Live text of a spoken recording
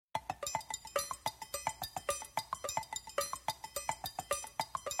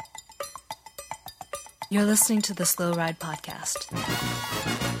You're listening to the Slow Ride Podcast.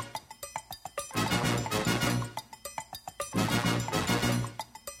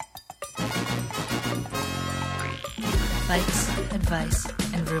 Bikes, advice,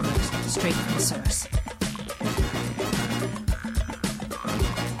 and rumors straight from the source.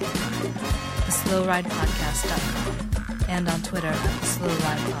 TheSlowRidePodcast.com and on Twitter at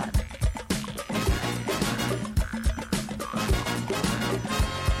TheSlowRidePod.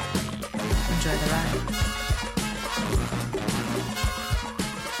 Enjoy the ride.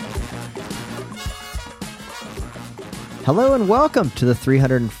 Hello and welcome to the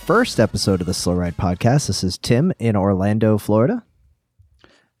 301st episode of the Slow Ride Podcast. This is Tim in Orlando, Florida.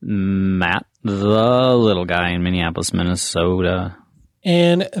 Matt, the little guy in Minneapolis, Minnesota.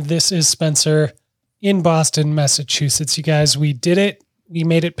 And this is Spencer in Boston, Massachusetts. You guys, we did it. We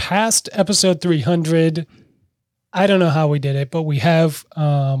made it past episode 300. I don't know how we did it, but we have.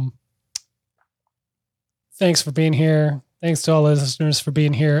 Thanks for being here. Thanks to all the listeners for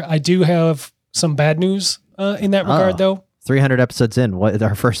being here. I do have some bad news in that regard, though. 300 episodes in. What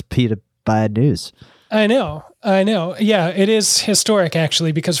our first piece of bad news? I know. Yeah, it is historic,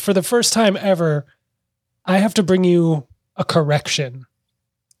 actually, because for the first time ever, I have to bring you a correction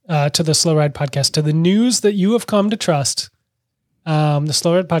to the Slow Ride Podcast, to the news that you have come to trust. The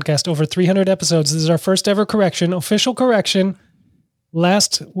Slow Ride Podcast, over 300 episodes. This is our first ever correction, official correction.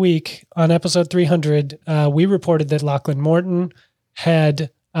 Last week on episode 300, we reported that Lachlan Morton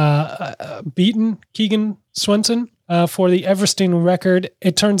had beaten Keegan Swenson for the Everesting record.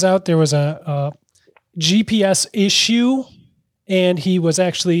 It turns out there was a GPS issue, and he was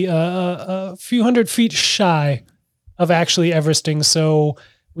actually a few hundred feet shy of actually Everesting. So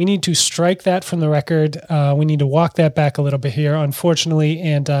we need to strike that from the record. We need to walk that back a little bit here, unfortunately.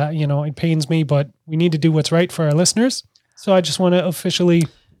 And, it pains me, but we need to do what's right for our listeners. So I just want to officially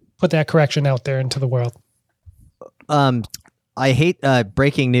put that correction out there into the world. I hate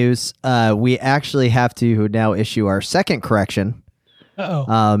breaking news. We actually have to now issue our second correction.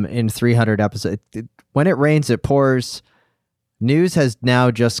 In 300 episodes. When it rains, it pours. News has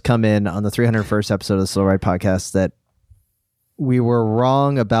now just come in on the 301st episode of the Slow Ride Podcast that we were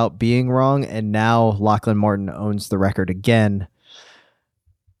wrong about being wrong, and now Lachlan Morton owns the record again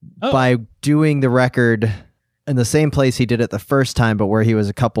by doing the record in the same place he did it the first time, but where he was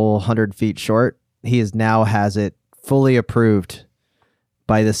a couple 100 feet short. He now has it fully approved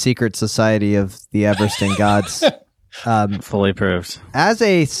by the secret society of the Everesting gods. Fully approved. As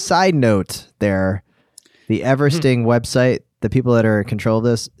a side note there, the Everesting website, the people that are in control of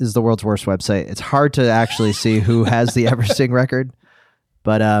this, is the world's worst website. It's hard to actually see who has the Everesting record,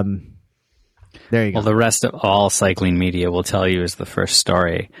 but there you go. Well, the rest of all cycling media will tell you is the first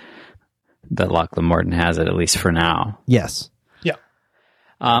story that Lachlan Morton has it, at least for now. Yes. Yeah.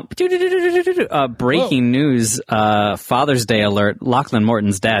 Breaking news, Father's Day alert, Lachlan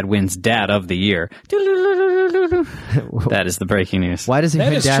Morton's dad wins Dad of the Year. That is the breaking news. Why does he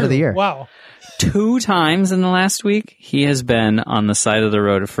win Dad of the Year? Wow. 2 times in the last week, he has been on the side of the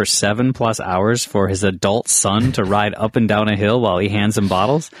road for 7+ hours for his adult son to ride up and down a hill while he hands him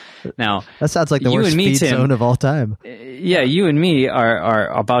bottles. Now, that sounds like the worst speed zone of all time. Yeah, you and me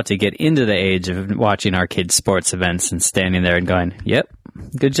are about to get into the age of watching our kids' sports events and standing there and going, yep,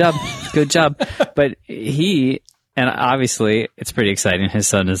 good job, good job. But he, and obviously it's pretty exciting, his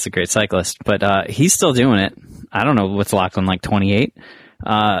son is a great cyclist, but he's still doing it. I don't know what's Lachlan, like 28?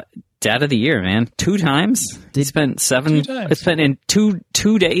 Dad of the Year, man. 2 times. He spent 7. It's been in two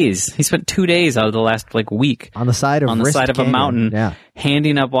days. He spent 2 days out of the last week on the side of a mountain,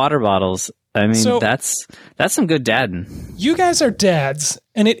 handing up water bottles. I mean, so, that's some good dadding. You guys are dads,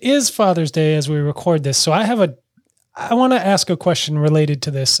 and it is Father's Day as we record this. So I want to ask a question related to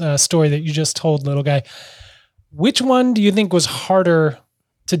this story that you just told, little guy. Which one do you think was harder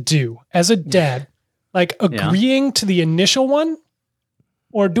to do as a dad? Like agreeing to the initial one,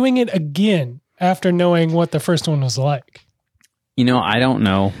 or doing it again after knowing what the first one was like? I don't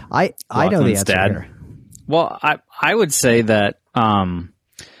know. I know the answer dad. Here. Well, I would say that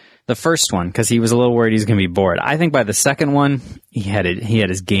the first one, because he was a little worried he's going to be bored. I think by the second one, he had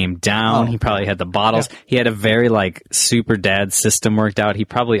his game down. He probably had the bottles. Yeah. He had a very super dad system worked out. He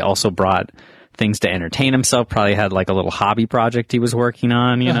probably also brought things to entertain himself. Probably had a little hobby project he was working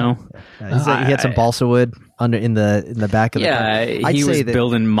on. He had some balsa wood in the back of the car. He was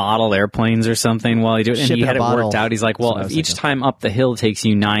building model airplanes or something while he did it, and he had it worked out. He's like, well, if each time up the hill takes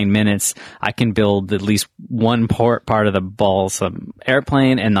you 9 minutes, I can build at least one part of the balsa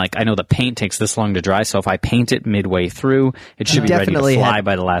airplane, and I know the paint takes this long to dry, so if I paint it midway through, it should be ready to fly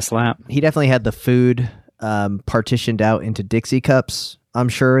by the last lap. He definitely had the food partitioned out into Dixie cups I'm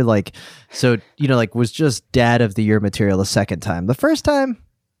sure. Like, so, like was just dad of the year material the second time. The first time,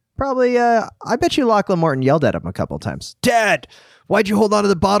 probably, I bet you Lachlan Morton yelled at him a couple times. Dad, why'd you hold on to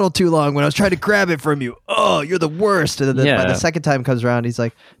the bottle too long when I was trying to grab it from you? Oh, you're the worst. And then by the second time comes around, he's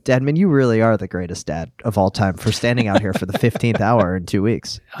like, Dad, man, you really are the greatest dad of all time for standing out here for the 15th hour in 2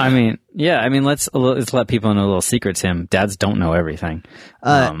 weeks. I mean, let's let people know a little secret, Tim. Dads don't know everything.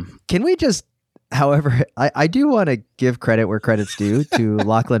 Can we just, however, I do want to give credit where credit's due to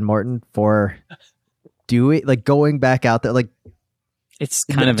Lachlan Morton for going back out there. Like, it's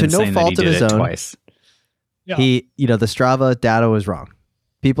kind of insane that he did it twice. Yeah. He, the Strava data was wrong.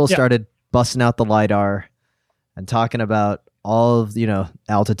 People started busting out the LiDAR and talking about all of,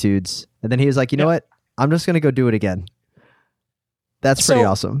 altitudes. And then he was like, you know what? I'm just going to go do it again. That's pretty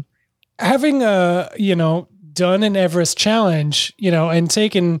awesome. Having, done an Everest challenge, and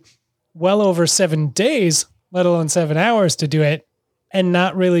taken well over 7 days, let alone 7 hours to do it, and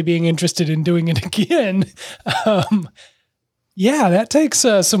not really being interested in doing it again. That takes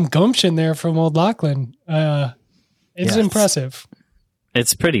some gumption there from old Lachlan. It's impressive.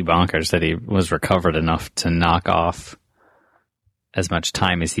 It's pretty bonkers that he was recovered enough to knock off as much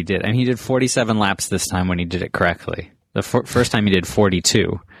time as he did. And he did 47 laps this time when he did it correctly. The first time he did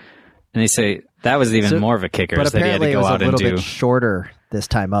 42. And they say that was even more of a kicker, but that he had to go out and do. It was a little bit shorter this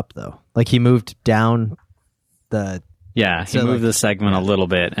time up, though. Like he moved down the... Yeah, he moved the segment a little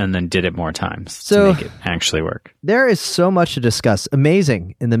bit and then did it more times to make it actually work. There is so much to discuss.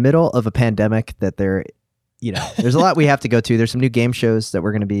 Amazing in the middle of a pandemic that there's a lot we have to go to. There's some new game shows that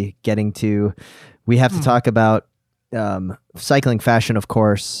we're going to be getting to. We have to talk about cycling fashion, of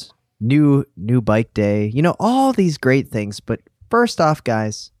course, new bike day, all these great things. But first off,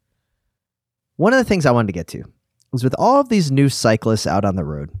 guys, one of the things I wanted to get to was with all of these new cyclists out on the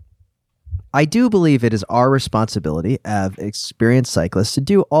road, I do believe it is our responsibility as experienced cyclists to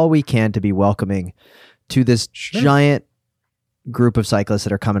do all we can to be welcoming to this giant group of cyclists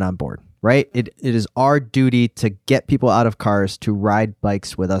that are coming on board, right? It is our duty to get people out of cars to ride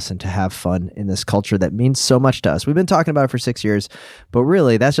bikes with us and to have fun in this culture that means so much to us. We've been talking about it for 6 years, but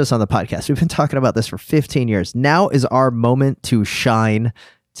really that's just on the podcast. We've been talking about this for 15 years. Now is our moment to shine,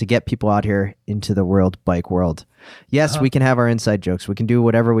 to get people out here into the bike world. Yes, we can have our inside jokes. We can do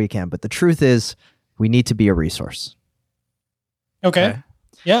whatever we can. But the truth is, we need to be a resource. Okay.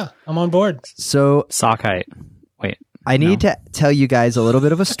 Yeah, I'm on board. So, sock height. Wait. I need to tell you guys a little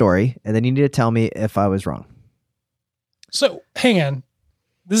bit of a story, and then you need to tell me if I was wrong. So, hang on.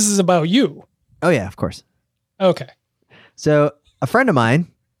 This is about you. Oh, yeah, of course. Okay. So, a friend of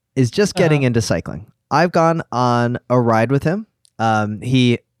mine is just getting into cycling. I've gone on a ride with him.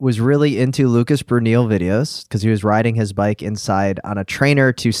 He was really into Lucas Brunel videos because he was riding his bike inside on a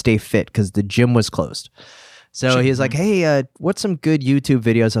trainer to stay fit because the gym was closed. So he was like, hey, what's some good YouTube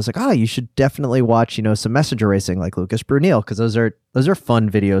videos? I was like, you should definitely watch, some messenger racing like Lucas Brunel because those are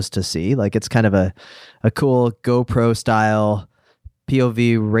fun videos to see. Like it's kind of a cool GoPro style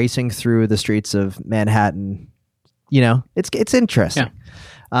POV racing through the streets of Manhattan. It's interesting.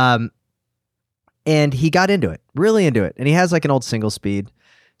 Yeah. And he got into it, really into it. And he has like an old single speed.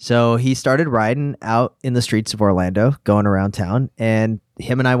 So he started riding out in the streets of Orlando, going around town, and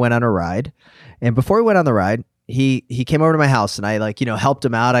him and I went on a ride. And before we went on the ride, he came over to my house and I helped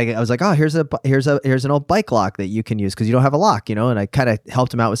him out. I was like, here's an old bike lock that you can use because you don't have a lock, and I kind of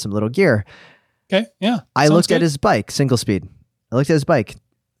helped him out with some little gear. Okay. Yeah. I looked at his bike, single speed. I looked at his bike,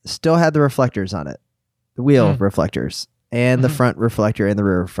 still had the reflectors on it, the wheel reflectors and the front reflector and the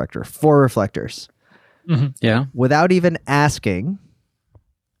rear reflector, 4 reflectors. Mm-hmm. Yeah. Without even asking,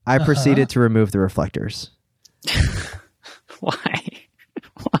 I proceeded to remove the reflectors. Why?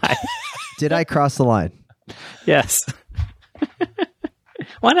 Did I cross the line? Yes.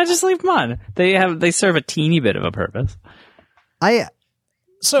 Why not just leave them on? They serve a teeny bit of a purpose.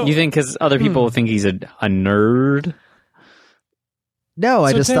 So you think because other people think he's a nerd? No,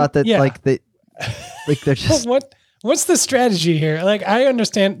 I just thought that they're just What's the strategy here? Like, I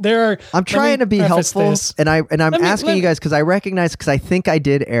understand there are. I'm trying to be helpful, and I'm asking you guys because I think I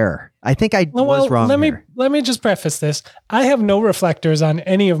did err. I think I was wrong. Let me just preface this. I have no reflectors on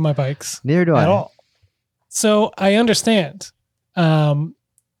any of my bikes. Neither do I. At all. So I understand.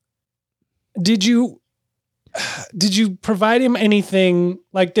 Did you provide him anything?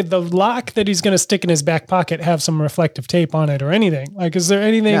 Like, did the lock that he's going to stick in his back pocket have some reflective tape on it or anything? Like, is there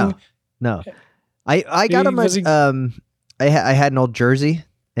anything? No. I got him. I had an old jersey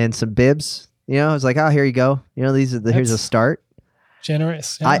and some bibs. I was like, here you go. Here's a start.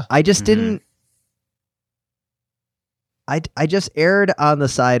 Generous. Yeah. I just didn't. I just erred on the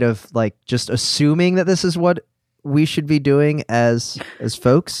side of like just assuming that this is what we should be doing as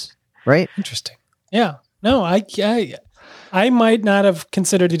folks, right? Interesting. Yeah. No, I might not have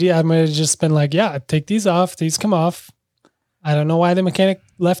considered it. I might have just been like, yeah, take these off. These come off. I don't know why the mechanic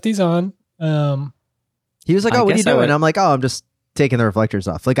left these on. He was like, "Oh, what are you doing?" And I'm like, "Oh, I'm just taking the reflectors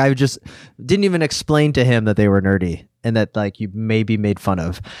off." Like I just didn't even explain to him that they were nerdy and that like you maybe made fun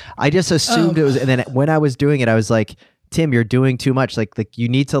of. I just assumed it was. And then when I was doing it, I was like, "Tim, you're doing too much. Like you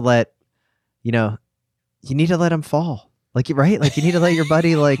need to let, you need to let him fall." Like, right? Like, you need to let your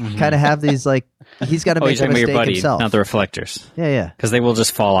buddy, like, kind of have these, like, he's got to make a mistake your buddy, himself. Not the reflectors. Yeah. Because they will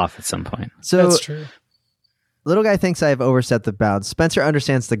just fall off at some point. So, that's true. Little guy thinks I've overstepped the bounds. Spencer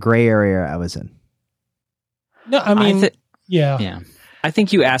understands the gray area I was in. No, I mean, yeah. Yeah. I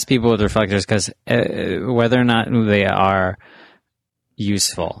think you ask people with reflectors because whether or not they are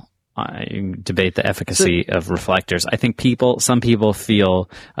useful, you debate the efficacy of reflectors. I think some people feel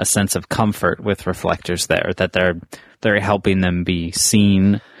a sense of comfort with reflectors there, that they're helping them be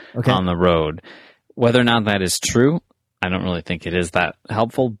seen on the road. Whether or not that is true, I don't really think it is that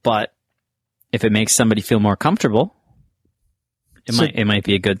helpful, but if it makes somebody feel more comfortable, it might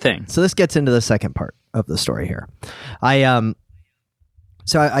be a good thing. So this gets into the second part of the story here. I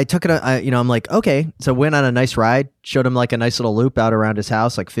took it, I'm like, okay. So went on a nice ride, showed him like a nice little loop out around his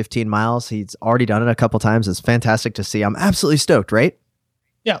house, like 15 miles. He's already done it a couple times. It's fantastic to see. I'm absolutely stoked, right?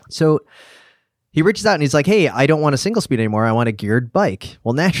 Yeah. So he reaches out and he's like, hey, I don't want a single speed anymore. I want a geared bike.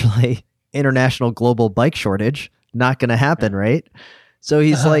 Well, naturally, international global bike shortage, not going to happen, right? So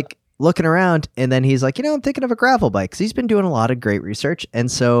he's like looking around and then he's like, I'm thinking of a gravel bike because he's been doing a lot of great research. And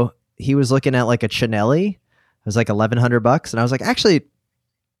so he was looking at like a Chinelli. It was like $1,100. And I was like, actually,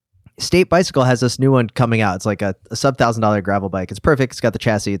 State Bicycle has this new one coming out. It's like a sub $1,000 gravel bike. It's perfect. It's got the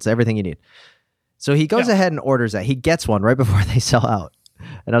chassis. It's everything you need. So he goes ahead and orders that. He gets one right before they sell out.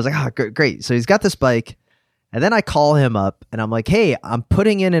 And I was like, oh, great. So he's got this bike. And then I call him up and I'm like, hey, I'm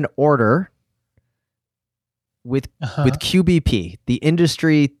putting in an order with QBP, the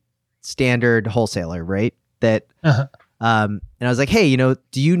industry standard wholesaler, right? That, and I was like, hey, do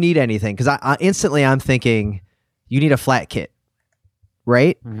you need anything? Because I instantly I'm thinking you need a flat kit,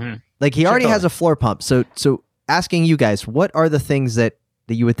 right? Mm-hmm. Like he already has a floor pump. So asking you guys, what are the things that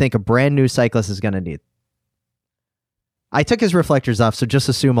you would think a brand new cyclist is going to need? I took his reflectors off, so just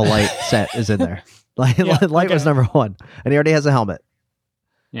assume a light set is in there. Light was number one, and he already has a helmet.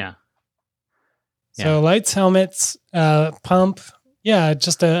 Yeah. So lights, helmets, pump. Yeah,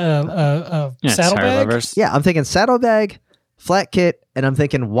 just a saddlebag. Levers. Yeah, I'm thinking saddlebag, flat kit, and I'm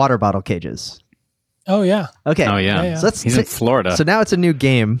thinking water bottle cages. Oh yeah. Okay. Oh yeah. So he's in Florida. So now it's a new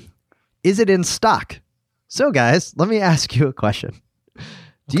game. Is it in stock? So guys, let me ask you a question.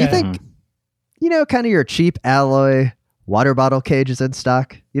 Do you think, kind of your cheap alloy water bottle cage is in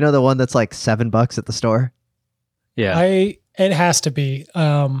stock? The one that's like $7 at the store? Yeah. It has to be.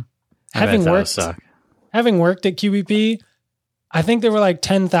 Having worked at QBP, I think there were like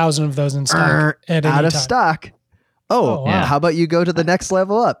 10,000 of those in stock at any out of time. stock. Oh, wow. How about you go to the next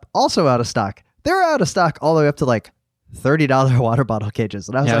level up? Also out of stock. They're out of stock all the way up to like $30 water bottle cages.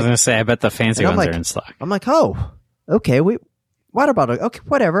 And I was I was like, going to say, I bet the fancy ones are in stock. I'm like, oh, okay. Water bottle. Okay,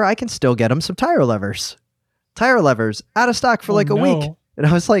 whatever. I can still get them some tire levers. Tire levers out of stock for a week. And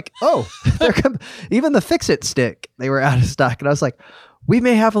I was like, oh, even the Fix-It stick, they were out of stock. And I was like, we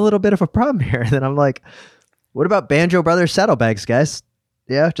may have a little bit of a problem here. And then I'm like, what about Banjo Brothers saddlebags, guys?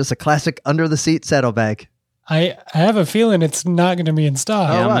 Yeah, just a classic under the seat saddlebag. I have a feeling it's not going to be in stock.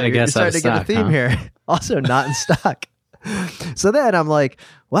 Yeah, Oh, wow. You're starting to get a theme here. Also not in stock. So then I'm like,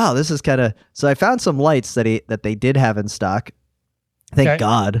 wow, this is kind of... So I found some lights that they did have in stock. Thank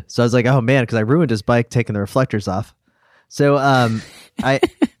God. So I was like, oh man, because I ruined his bike taking the reflectors off. So then I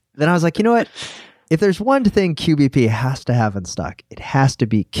was like, you know what? If there's one thing QBP has to have in stock, it has to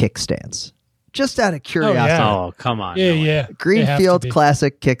be kickstands. Just out of curiosity. Oh, come on. Yeah. Greenfield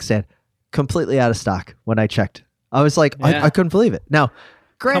Classic kickstand. Completely out of stock when I checked. I was like, I couldn't believe it. Now,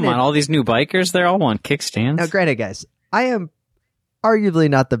 granted... Come on, all these new bikers, they all want kickstands. Now, granted, guys, I am arguably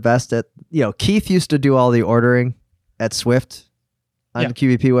not the best at... Keith used to do all the ordering at Swift on the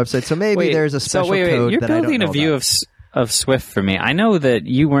QBP website, so maybe there's a special code You're that I don't know building a view about. of Swift for me. I know that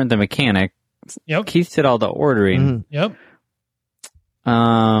you weren't the mechanic. Yep. Keith did all the ordering. Mhm. Yep.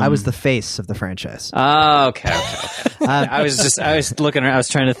 I was the face of the franchise. Oh, okay. I was looking around. I was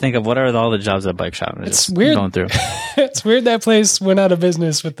trying to think of what are all the jobs at Bike Shop. It's weird. Going through. It's weird that place went out of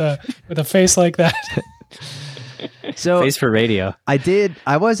business with a face like that. So Face for radio.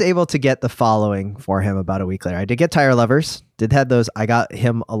 I was able to get the following for him about a week later. I did get tire levers. Did have those. I got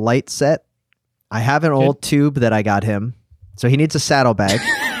him a light set. I have an old tube that I got him. So he needs a saddlebag.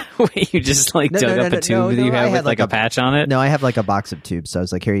 Wait, you just like dug up a tube that you had with like a patch on it? No, I have like a box of tubes. So I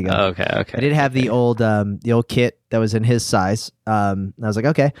was like, here you go. Oh, okay. I did have the old kit that was in his size. I was like,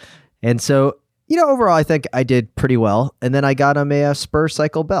 okay. And so, overall, I think I did pretty well. And then I got him a Spur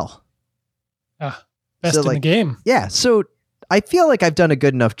Cycle Bell. Best in the game. Yeah. So I feel like I've done a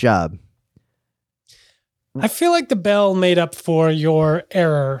good enough job. I feel like the Bell made up for your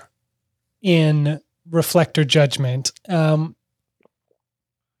error in reflector judgment. I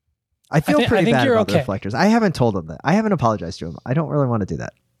feel pretty bad about okay. the reflectors. I haven't told him that. I haven't apologized to him. I don't really want to do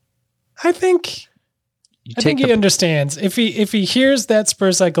that. I think he understands. If he hears that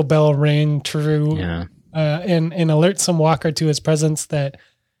Spur Cycle Bell ring true, and alert some walker to his presence, that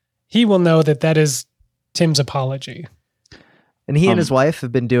he will know that is Tim's apology. And he and his wife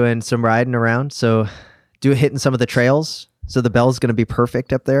have been doing some riding around, so hitting some of the trails. So the Bell's going to be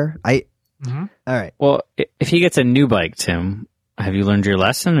perfect up there. All right. Well, if he gets a new bike, Tim, have you learned your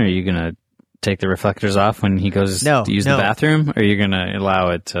lesson? Or are you going to take the reflectors off when he goes to use the bathroom? Or are you going to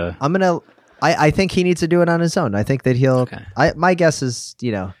allow it to... I think he needs to do it on his own. I think that he'll... Okay. My guess is,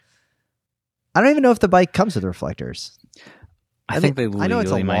 I don't even know if the bike comes with reflectors. I think they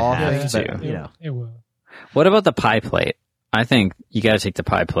legally might have to. It will. What about the pie plate? I think you got to take the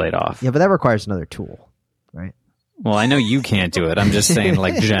pie plate off. Yeah, but that requires another tool, right? Well, I know you can't do it. I'm just saying,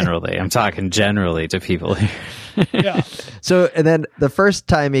 like, generally. I'm talking generally to people here. Yeah. So, and then the first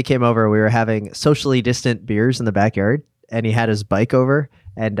time he came over, we were having socially distant beers in the backyard, and he had his bike over,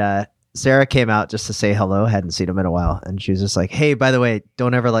 and Sarah came out just to say hello. Hadn't seen him in a while, and she was just like, "Hey, by the way,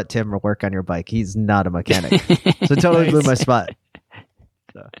 don't ever let Tim work on your bike. He's not a mechanic." So totally blew my spot.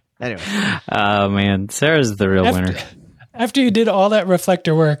 So, anyway. Oh, man. Sarah's the real winner. After you did all that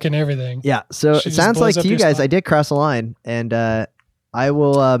reflector work and everything. Yeah. So it sounds like to you guys, I did cross the line, and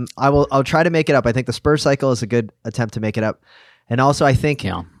I'll try to make it up. I think the Spur Cycle is a good attempt to make it up. And also I think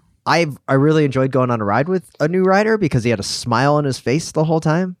I really enjoyed going on a ride with a new rider because he had a smile on his face the whole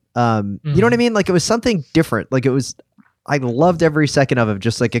time. You know what I mean? Like it was something different. Like I loved every second of it,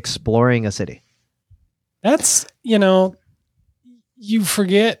 just like exploring a city. That's, you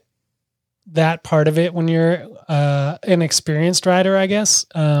forget that part of it when you're an experienced rider, I guess.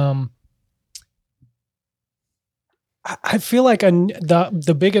 I feel like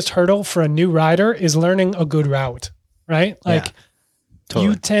the biggest hurdle for a new rider is learning a good route, right? Like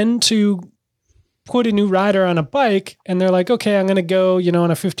totally. You tend to put a new rider on a bike and they're like, okay, I'm going to go,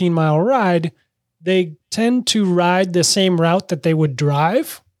 on a 15-mile ride. They tend to ride the same route that they would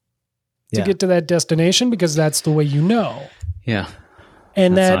drive to get to that destination because that's the way you know. Yeah.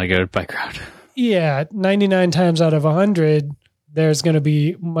 And that's not a good bike route. Yeah, 99 times out of 100, there's going to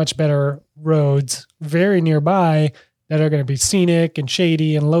be much better roads very nearby that are going to be scenic and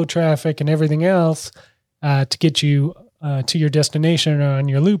shady and low traffic and everything else to get you to your destination or on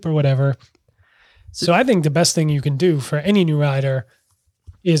your loop or whatever. So I think the best thing you can do for any new rider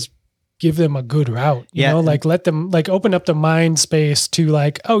is give them a good route. You know, like let them open up the mind space to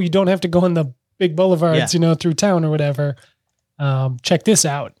you don't have to go on the big boulevards, through town or whatever. Check this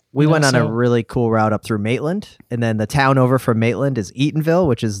out. We went on a really cool route up through Maitland, and then the town over from Maitland is Eatonville,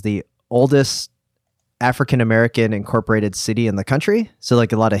 which is the oldest African-American incorporated city in the country. So a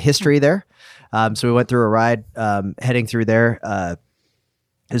lot of history there. So we went through a ride heading through there.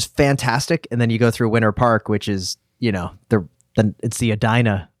 It was fantastic. And then you go through Winter Park, which is, it's the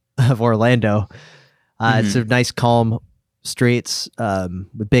Edina of Orlando. It's a nice, calm streets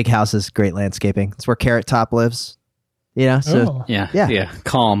with big houses, great landscaping. It's where Carrot Top lives. So yeah,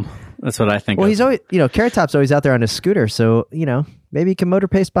 calm. That's what I think. Well, he's always, Carrot Top's always out there on his scooter, so maybe you can motor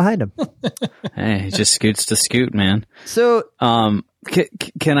pace behind him. Hey, he just scoots to scoot, man. So,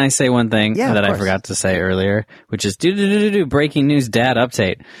 can I say one thing that I forgot to say earlier, which is breaking news, dad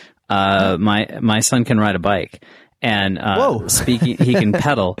update. My son can ride a bike, and he can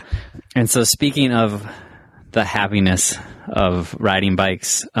pedal, and so speaking of the happiness of riding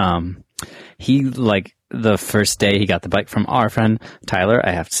bikes, he the first day he got the bike from our friend Tyler,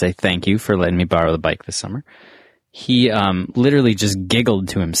 I have to say thank you for letting me borrow the bike this summer. He literally just giggled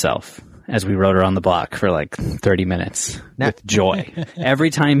to himself as we rode around the block for 30 minutes with joy. Every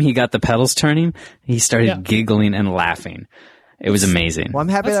time he got the pedals turning, he started giggling and laughing. It was amazing. Well, I'm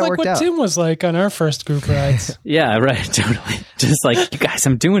happy that worked out. That's what Tim was like on our first group rides. Yeah, right. Totally. Just you guys,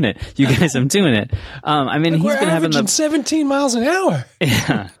 I'm doing it. You guys, I'm doing it. He's we're been having 17 miles an hour.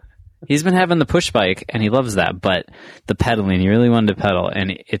 Yeah. He's been having the push bike, and he loves that, but the pedaling, he really wanted to pedal,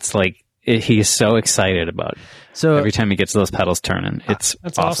 and it's he's so excited about it. So every time he gets those pedals turning, it's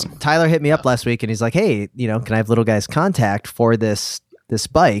awesome. Tyler hit me up last week, and he's like, hey, can I have little guy's contact for this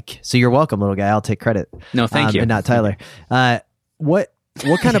bike? So you're welcome, little guy. I'll take credit. No, thank you. And not Tyler.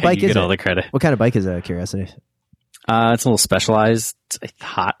 What kind of bike you is get it? all the credit. What kind of bike is it, out of curiosity? It's a little specialized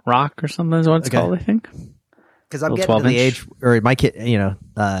hot rock or something is what it's called, I think. Because I'm getting to the age, or my kid,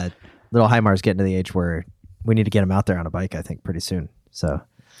 little Heimar's getting to the age where we need to get him out there on a bike, I think, pretty soon. So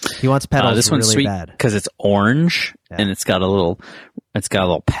he wants pedals this one's really sweet bad. because it's orange and it's got a little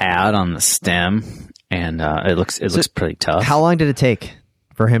pad on the stem, and it looks pretty tough. How long did it take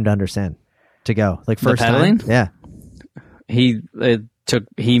for him to understand to go? Like first pedaling? time? Yeah. He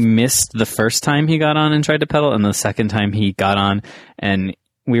missed the first time he got on and tried to pedal, and the second time he got on, and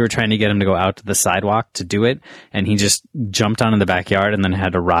we were trying to get him to go out to the sidewalk to do it, and he just jumped on in the backyard and then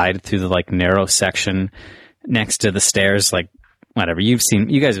had to ride through the like narrow section next to the stairs, like whatever. You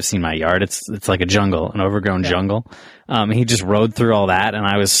guys have seen my yard. It's like a jungle, an overgrown jungle. He just rode through all that, and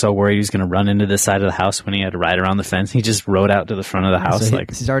I was so worried he was going to run into the side of the house when he had to ride around the fence. He just rode out to the front of the house. So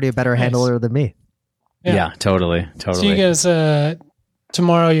he's already a better handler than me. Yeah, totally. So you guys,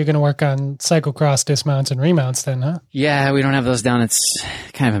 tomorrow you're going to work on cyclocross dismounts and remounts then, huh? Yeah, we don't have those down. It's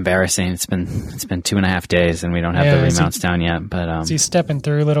kind of embarrassing. It's been 2.5 days and we don't have the remounts down yet. But is he stepping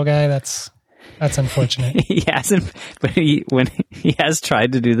through, little guy? That's unfortunate. He hasn't, but when he has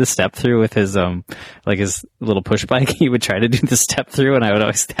tried to do the step through with his his little push bike, he would try to do the step through, and I would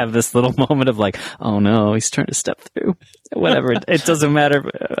always have this little moment of like, oh no, he's trying to step through. Whatever, it doesn't matter.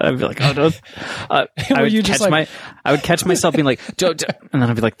 I'd be like, oh no. I would catch myself being like, don't, and then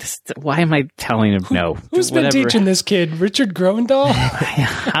I'd be like, why am I telling him no? Who's been teaching this kid? Richard Groendahl?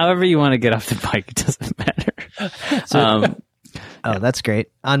 However you want to get off the bike, it doesn't matter. Oh, that's great.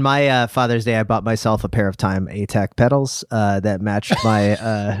 On my Father's Day, I bought myself a pair of Time ATAC pedals that matched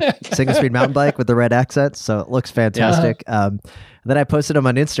my single-speed mountain bike with the red accents, so it looks fantastic. Then I posted them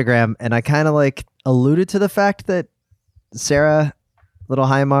on Instagram, and I kind of like alluded to the fact that Sarah, little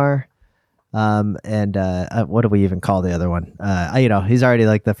Heimar, and what do we even call the other one? He's already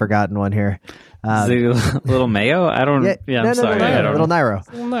like the forgotten one here. Little Mayo? I don't. Yeah, I'm sorry. Little Nairo.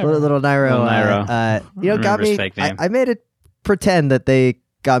 Little Nairo. Got me. I made it pretend that they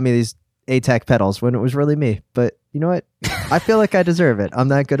got me these ATAC pedals when it was really me. But you know what? I feel like I deserve it. I'm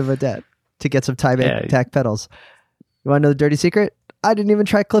that good of a dad to get some Time ATAC pedals. You want to know the dirty secret? I didn't even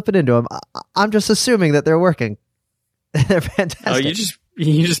try clipping into them. I'm just assuming that they're working. They're fantastic. Oh, you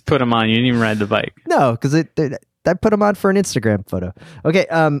just put them on. You didn't even ride the bike. No, because I put them on for an Instagram photo. Okay.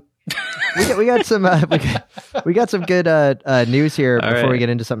 We got some we got some good news here before we get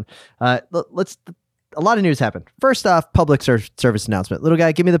into something. A lot of news happened. First off, public service announcement. Little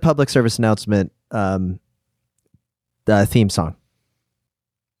guy, give me the public service announcement the theme song.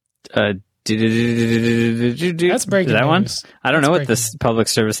 That's breaking that one? news. I don't know what this public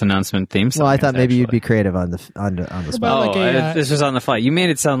service announcement theme song Well, I is, thought maybe you'd actually. be creative on the spot. This was on the fly. You made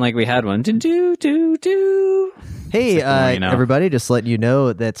it sound like we had one. Hey, you know. everybody, just letting you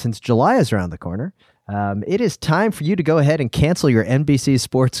know that since July is around the corner, it is time for you to go ahead and cancel your NBC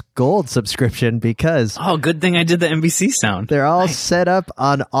Sports Gold subscription because good thing I did the NBC sound. they're all set up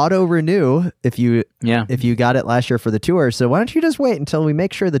on auto renew if you got it last year for the tour. So why don't you just wait until we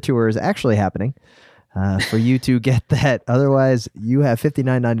make sure the tour is actually happening for you to get that. Otherwise, you have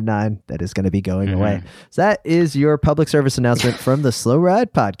 $59.99 that is going to be going away. So that is your public service announcement from the Slow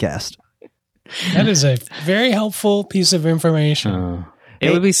Ride Podcast. That is a very helpful piece of information.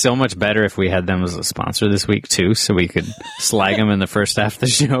 It would be so much better if we had them as a sponsor this week too, so we could slag them in the first half of the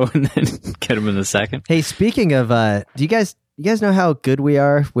show and then get them in the second. Hey, speaking of, do you guys know how good we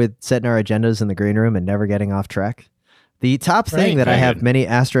are with setting our agendas in the green room and never getting off track? The top thing that I have many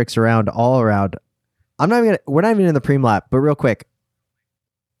asterisks around all around. We're not even in the preem lap, but real quick.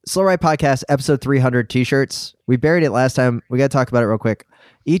 Slow Ride Podcast episode 300 t-shirts. We buried it last time. We got to talk about it real quick.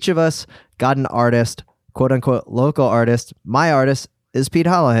 Each of us got an artist, quote unquote, local artist. My artist is Pete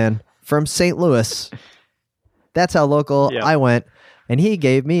Holohan from St. Louis. That's how local I went. And he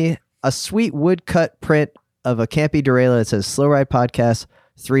gave me a sweet woodcut print of a campy derailleur that says Slow Ride Podcast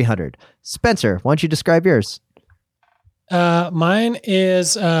 300. Spencer, why don't you describe yours? Mine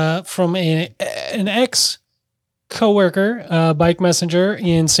is from an ex-coworker, bike messenger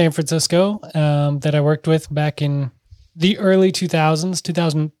in San Francisco that I worked with back in the early 2000s,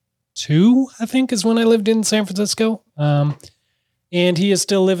 2002, I think, is when I lived in San Francisco. And he is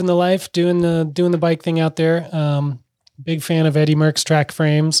still living the life, doing the bike thing out there. Big fan of Eddie Merckx track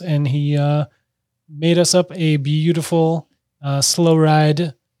frames, and he made us up a beautiful Slow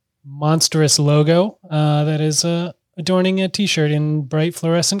Ride monstrous logo that is adorning a t-shirt in bright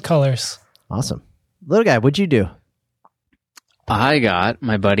fluorescent colors. Awesome. Little guy, what'd you do? I got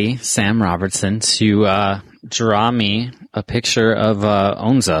my buddy Sam Robertson to draw me a picture of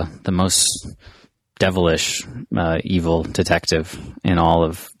Onza, the most devilish, evil detective in all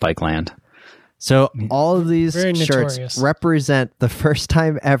of Bike Land. So all of these Very shirts notorious. represent the first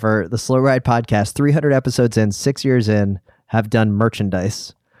time ever the Slow Ride podcast, 300 episodes in, 6 years in, have done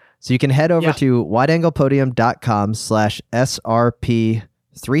merchandise. So you can head over to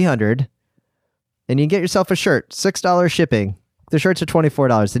wideanglepodium.com/SRP300 and you can get yourself a shirt, $6 shipping. The shirts are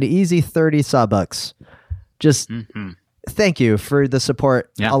 $24, an easy 30 sawbucks. Just thank you for the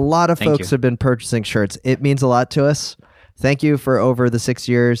support. Yeah, a lot of thank folks you. have been purchasing shirts. It means a lot to us. Thank you for over the 6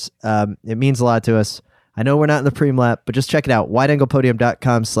 years. It means a lot to us. I know we're not in the preem lap, but just check it out.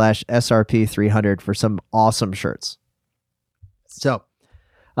 wideanglepodium.com/SRP300 for some awesome shirts. So,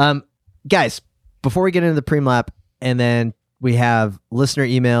 guys, before we get into the preem lap, and then we have listener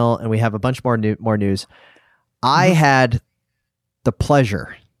email, and we have a bunch more news. I had the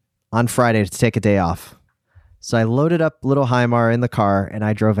pleasure on Friday to take a day off. So I loaded up Little Heimar in the car, and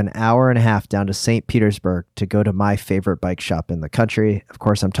I drove an hour and a half down to St. Petersburg to go to my favorite bike shop in the country. Of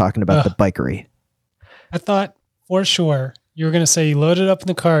course, I'm talking about the Bikery. I thought for sure you were going to say you loaded up in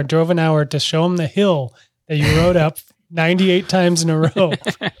the car and drove an hour to show him the hill that you rode up 98 times in a row.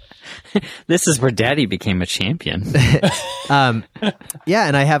 This is where Daddy became a champion. Yeah,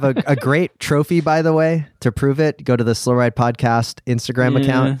 and I have a great trophy, by the way, to prove it. Go to the Slow Ride Podcast Instagram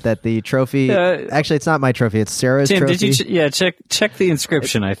account. That the trophy, actually, it's not my trophy. It's Sarah's Tim, trophy. did you check the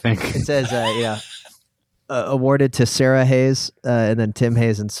inscription? I think It says, awarded to Sarah Hayes, and then Tim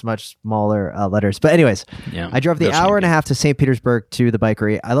Hayes in much smaller letters. But anyways, I drove the hour and a half to St. Petersburg to the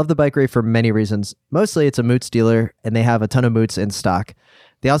Bikery. I love the Bikery for many reasons. Mostly it's a Moots dealer, and they have a ton of Moots in stock.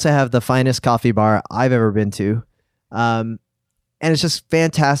 They also have the finest coffee bar I've ever been to. And it's just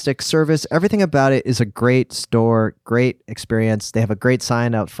fantastic service. Everything about it is a great store, great experience. They have a great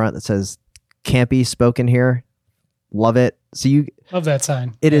sign out front that says, "Campy spoken here." Love it. So you Love that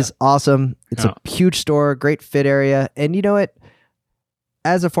sign. It is awesome. It's a huge store, great fit area. And you know what?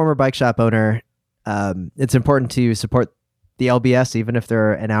 As a former bike shop owner, it's important to support the LBS, even if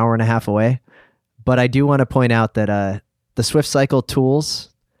they're an hour and a half away. But I do want to point out that the Swift Cycle tools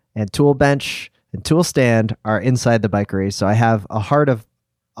and tool bench and tool stand are inside the Bikery. So I have a heart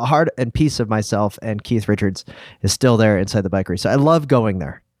and piece of myself and Keith Richards is still there inside the Bikery. So I love going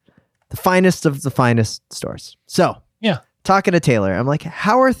there. The finest of the finest stores. So talking to Taylor, I'm like,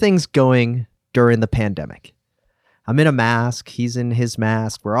 how are things going during the pandemic? I'm in a mask. He's in his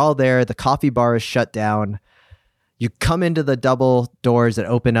mask. We're all there. The coffee bar is shut down. You come into the double doors that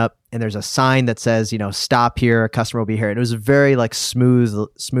open up and there's a sign that says, stop here. A customer will be here. And it was a very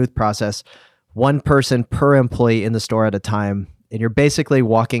smooth process. One person per employee in the store at a time. And you're basically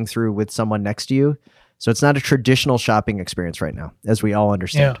walking through with someone next to you. So it's not a traditional shopping experience right now, as we all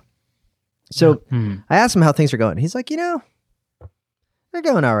understand. Yeah. So I asked him how things are going. He's like, they're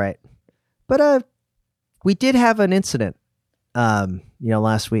going all right. But we did have an incident,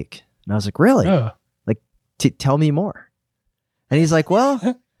 last week. And I was like, really? Oh. Like, tell me more. And he's like, well,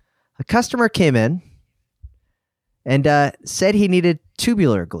 a customer came in and said he needed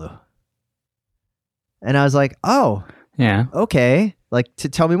tubular glue. And I was like, oh, yeah, okay. Like, to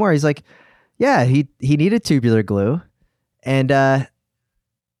tell me more. He's like, yeah, he needed tubular glue. And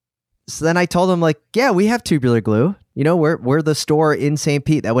so then I told him, like, yeah, we have tubular glue. We're the store in St.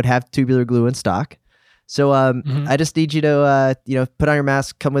 Pete that would have tubular glue in stock. So I just need you to, put on your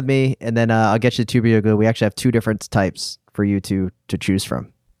mask, come with me, and then I'll get you the tubular glue. We actually have 2 different types for you to choose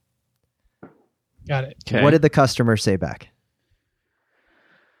from. Got it. Okay. What did the customer say back?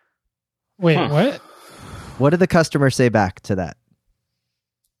 Wait, what? What did the customer say back to that?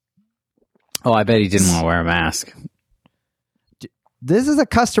 Oh, I bet he didn't want to wear a mask. This is a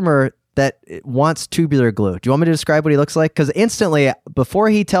customer that wants tubular glue. Do you want me to describe what he looks like? Because instantly, before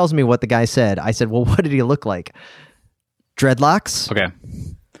he tells me what the guy said, I said, well, what did he look like? Dreadlocks, Okay.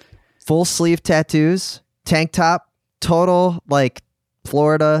 full sleeve tattoos, tank top, total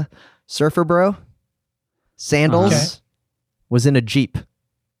Florida surfer bro, sandals, Okay. was in a Jeep.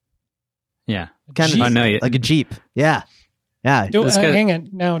 Yeah. Kind Jeep? of I know you. like a Jeep. Yeah. Yeah. Hang on.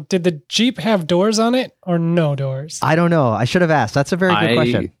 Now, did the Jeep have doors on it or no doors? I don't know. I should have asked. That's a very good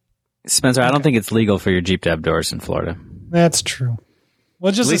question. Spencer, I don't think it's legal for your Jeep to have doors in Florida. That's true.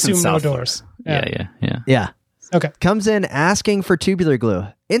 We'll just At least in assume no South doors. Yeah. Yeah. Okay. Comes in asking for tubular glue.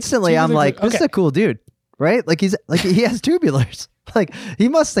 Instantly, I'm Tubular like, glue. this is Okay. a cool dude, right? Like he has tubulars. Like he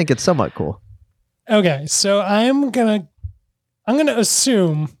must think it's somewhat cool. Okay. So I'm gonna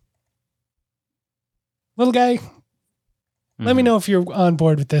assume, little guy, let me know if you're on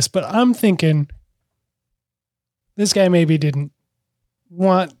board with this, but I'm thinking this guy maybe didn't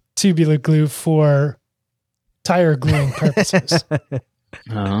want tubular glue for tire gluing purposes.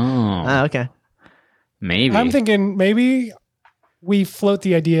 Oh. Okay. Maybe. I'm thinking maybe we float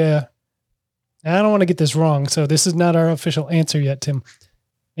the idea. I don't want to get this wrong, so this is not our official answer yet, Tim.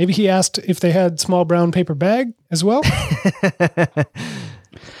 Maybe he asked if they had small brown paper bag as well.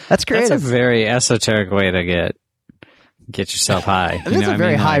 That's creative. That's a very esoteric way to get yourself high. That's a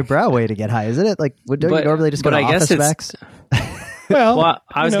very highbrow way to get high, isn't it? Like, don't you normally just go to Office Max? Well,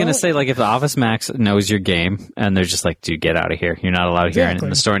 I was going to say, like, if the Office Max knows your game and they're just like, dude, get out of here. You're not allowed here in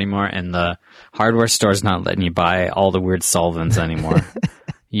the store anymore. And the hardware store's not letting you buy all the weird solvents anymore.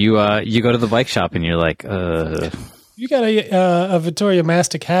 You go to the bike shop and you're like, You got a Vittoria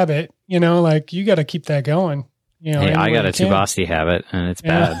Mastic habit, like you got to keep that going. Hey, I got a Tubasti habit and it's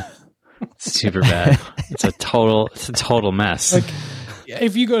bad. It's super bad. It's a total mess. Like,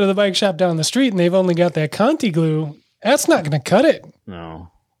 if you go to the bike shop down the street and they've only got that Conti glue, that's not going to cut it.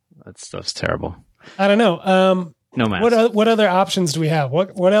 No, that stuff's terrible. I don't know. No mask. What other options do we have?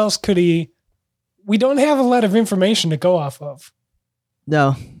 What else could he? We don't have a lot of information to go off of.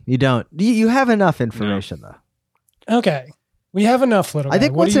 No, you don't. You have enough information though. Okay, we have enough. Little guy. I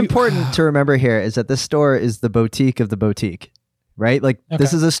think what's important to remember here is that this store is the boutique of the boutique, right? Like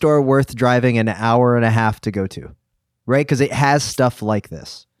this is a store worth driving an hour and a half to go to, right? Because it has stuff like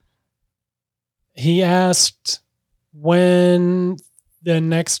this. He asked when the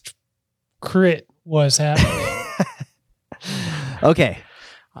next crit was happening. Okay.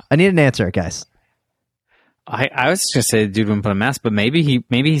 I need an answer, guys. I was just going to say the dude wouldn't put a mask, but maybe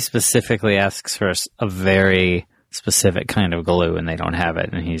he specifically asks for a very specific kind of glue and they don't have it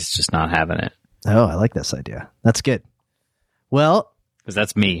and he's just not having it. Oh, I like this idea. That's good. Well, because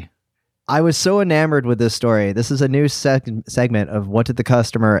that's me. I was so enamored with this story. This is a new segment of what did the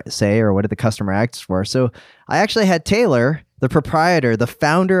customer say or what did the customer ask for. So I actually had Taylor, the proprietor, the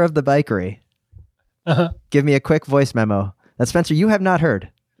founder of the Bikery, give me a quick voice memo that Spencer, you have not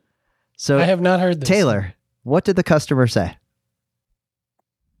heard. So I have not heard this. Taylor, what did the customer say?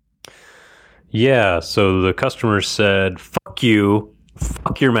 Yeah, so the customer said, fuck you,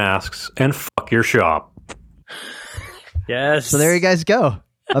 fuck your masks, and fuck your shop. Yes. So there you guys go.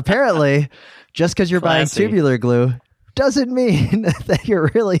 Apparently, just because you're buying tubular glue doesn't mean that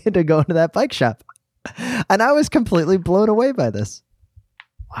you're really into going to that bike shop. And I was completely blown away by this.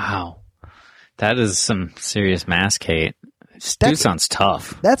 Wow. That is some serious mask hate. Dude sounds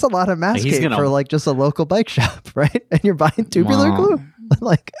tough. That's a lot of mask hate for like just a local bike shop, right? And you're buying tubular glue?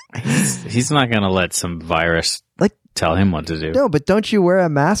 Like he's not going to let some virus tell him what to do. No, but don't you wear a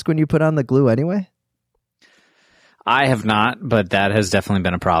mask when you put on the glue anyway? I have not, but that has definitely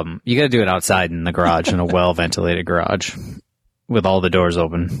been a problem. You got to do it outside in the garage, in a well-ventilated garage with all the doors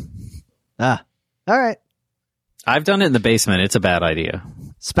open. Ah, all right. I've done it in the basement. It's a bad idea.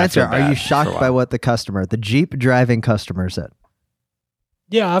 Spencer, are you shocked by what the Jeep driving customer said?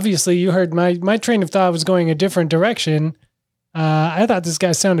 Yeah, obviously you heard my train of thought was going a different direction. I thought this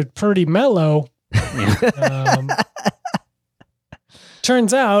guy sounded pretty mellow.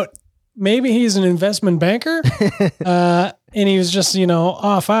 Turns out, maybe he's an investment banker, and he was just,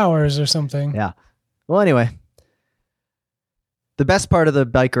 off hours or something. Yeah. Well, anyway, the best part of the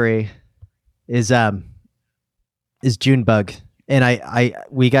Bikery is Junebug, and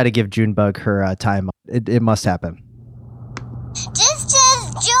we got to give Junebug her time. It must happen. This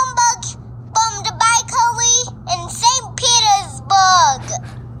is Junebug from the Bikery in St. Petersburg.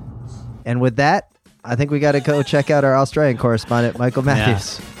 And with that, I think we got to go check out our Australian correspondent, Michael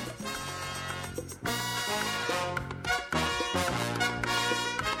Matthews. Yeah.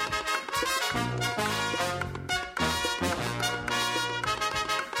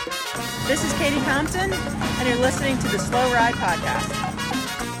 This is Katie Compton, and you're listening to the Slow Ride Podcast.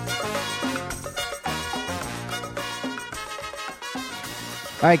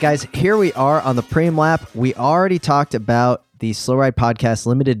 All right, guys, here we are on the Preem Lap. We already talked about the Slow Ride Podcast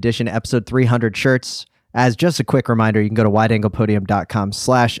limited edition episode 300 shirts. As just a quick reminder, you can go to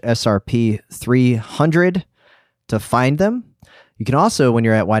wideanglepodium.com/SRP300 to find them. You can also, when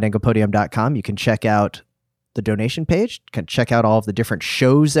you're at wideanglepodium.com, you can check out the donation page, can check out all of the different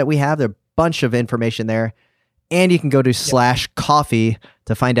shows that we have. There are a bunch of information there. And you can go to /coffee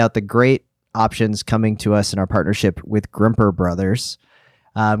to find out the great options coming to us in our partnership with Grimper Brothers.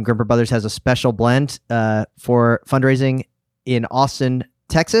 Grimper Brothers has a special blend for fundraising in Austin,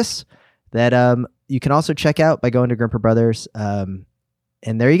 Texas that you can also check out by going to Grimper Brothers. And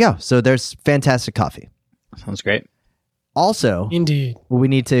there you go. So there's fantastic coffee. Sounds great. Also, indeed, what we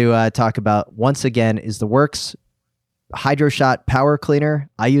need to talk about once again is the Works HydroShot Power Cleaner.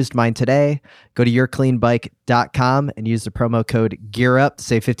 I used mine today. Go to yourcleanbike.com and use the promo code GEARUP to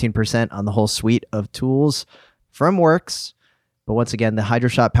save 15% on the whole suite of tools from Works. But once again, the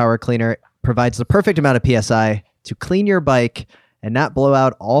HydroShot Power Cleaner provides the perfect amount of PSI to clean your bike and not blow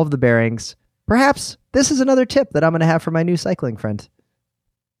out all of the bearings. Perhaps this is another tip that I'm going to have for my new cycling friend.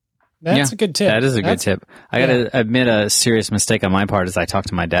 That's a good tip. That is a good tip. I got to admit a serious mistake on my part is I talked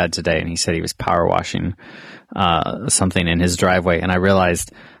to my dad today and he said he was power washing something in his driveway. And I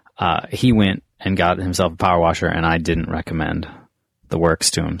realized he went and got himself a power washer and I didn't recommend the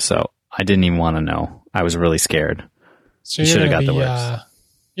Works to him. So I didn't even want to know. I was really scared. So you should have got the Works.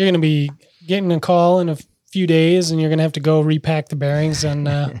 You're going to be getting a call in a few days and you're going to have to go repack the bearings on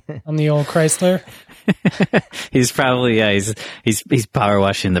the old Chrysler. He's probably he's power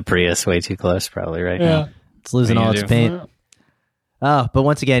washing the Prius way too close probably right now. It's losing all its paint. But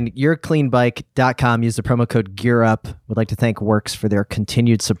once again, yourcleanbike.com. Use the promo code GEARUP. Would like to thank Works for their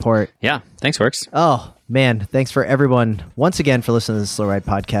continued support. Yeah, thanks Works. Oh man, thanks for everyone once again for listening to the Slow Ride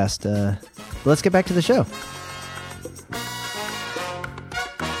podcast. Let's get back to the show.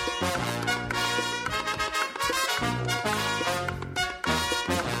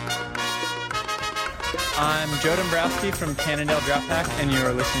 I'm Joe Dombrowski from Cannondale Drop Pack, and you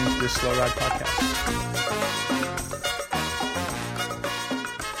are listening to the Slow Ride Podcast.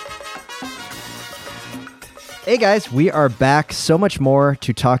 Hey guys, we are back. So much more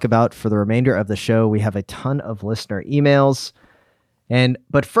to talk about for the remainder of the show. We have a ton of listener emails.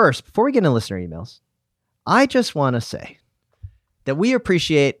 But first, before we get into listener emails, I just want to say that we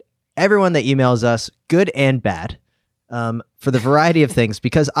appreciate everyone that emails us, good and bad. For the variety of things,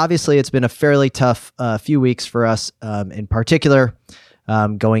 because obviously it's been a fairly tough few weeks for us, in particular,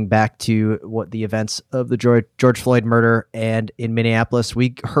 going back to what the events of the George Floyd murder. And in Minneapolis,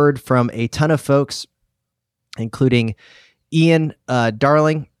 we heard from a ton of folks, including Ian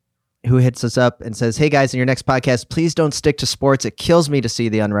Darling, who hits us up and says, "Hey guys, in your next podcast, please don't stick to sports. It kills me to see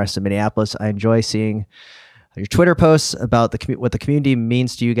the unrest in Minneapolis. I enjoy seeing your Twitter posts about what the community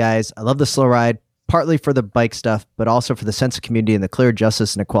means to you guys. I love the Slow Ride, partly for the bike stuff, but also for the sense of community and the clear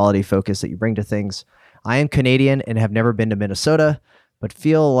justice and equality focus that you bring to things. I am Canadian and have never been to Minnesota, but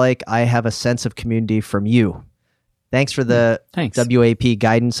feel like I have a sense of community from you. Thanks for the WAP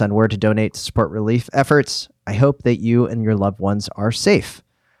guidance on where to donate to support relief efforts. I hope that you and your loved ones are safe."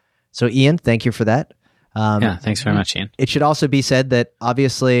 So Ian, thank you for that. Thanks very much, Ian. It should also be said that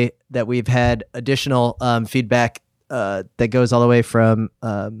obviously that we've had additional feedback that goes all the way from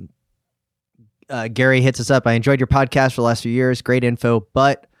Gary hits us up. "I enjoyed your podcast for the last few years. Great info,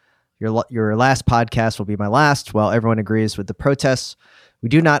 but your last podcast will be my last. While everyone agrees with the protests, we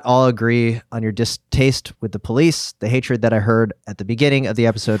do not all agree on your distaste with the police. The hatred that I heard at the beginning of the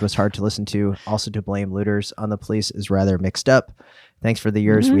episode was hard to listen to. Also, to blame looters on the police is rather mixed up. Thanks for the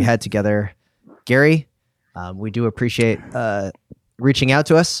years we had together, Gary." We do appreciate reaching out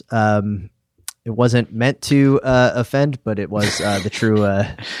to us. It wasn't meant to offend, but it was the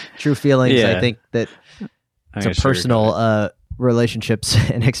true feelings. Yeah. I think that it's a personal relationships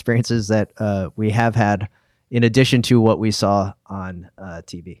and experiences that we have had in addition to what we saw on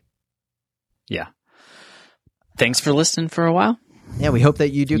TV. Yeah. Thanks for listening for a while. Yeah, we hope that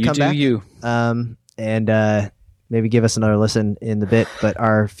you come back. And maybe give us another listen in the bit, but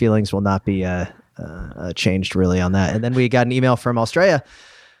our feelings will not be changed really on that. And then we got an email from Australia.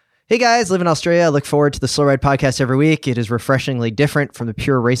 "Hey guys, live in Australia. I look forward to the Slow Ride podcast every week. It is refreshingly different from the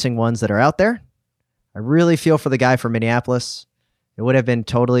pure racing ones that are out there. I really feel for the guy from Minneapolis. It would have been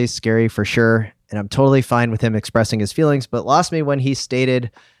totally scary for sure, and I'm totally fine with him expressing his feelings, but lost me when he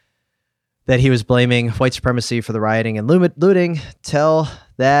stated that he was blaming white supremacy for the rioting and looting. Tell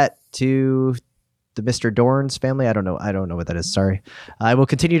that to the Mr. Dorns family." I don't know what that is. Sorry. "I will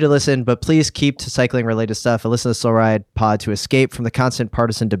continue to listen, but please keep to cycling related stuff. I listen to the Slow Ride pod to escape from the constant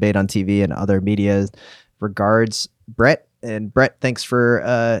partisan debate on TV and other media. Regards, Brett." And Brett, thanks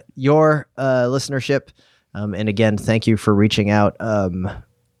for your listenership. And again, thank you for reaching out.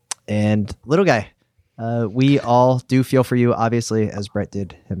 And little guy, we all do feel for you, obviously, as Brett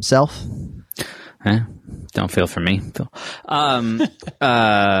did himself. Don't feel for me.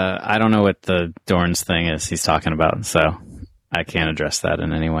 I don't know what the Dorns thing is he's talking about, so I can't address that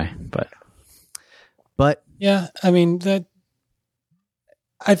in any way. But yeah, I mean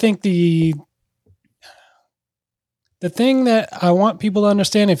I think the thing that I want people to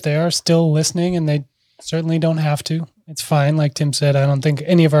understand, if they are still listening, and they certainly don't have to, it's fine. Like Tim said, I don't think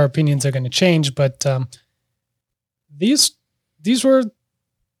any of our opinions are going to change, but these were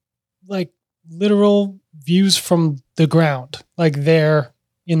like literal views from the ground, like there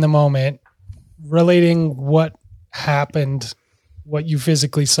in the moment, relating what happened, what you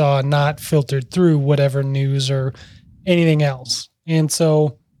physically saw, not filtered through whatever news or anything else. And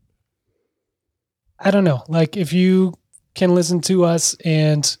so I don't know, like if you can listen to us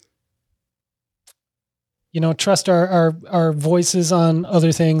and trust our voices on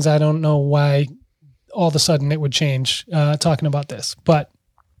other things. I don't know why all of a sudden it would change talking about this, but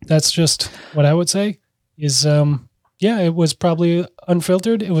that's just what I would say is, it was probably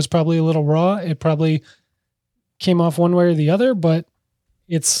unfiltered. It was probably a little raw. It probably came off one way or the other, but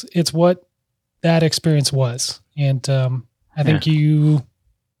it's what that experience was. And I think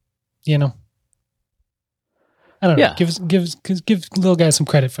I don't know. Give little guy some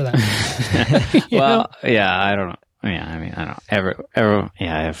credit for that. I don't know. Yeah, I mean, I don't ever. I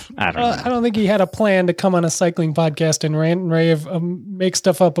don't know. I don't think he had a plan to come on a cycling podcast and rant and rave, make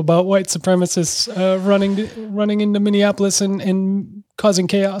stuff up about white supremacists running into Minneapolis and causing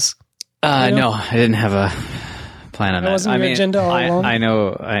chaos. No, I didn't have a plan on that. Wasn't your agenda all along? I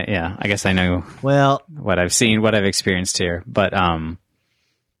know. I guess I know. Well, what I've seen, what I've experienced here, but I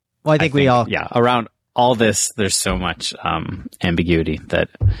think we all around all this, there's so much ambiguity that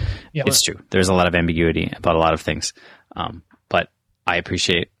it's true. There's a lot of ambiguity about a lot of things. But I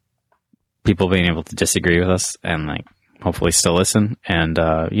appreciate people being able to disagree with us and like hopefully still listen. And,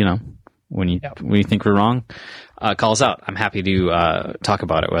 when you think we're wrong, call us out. I'm happy to talk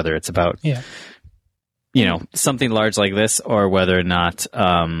about it, whether it's about, something large like this or whether or not,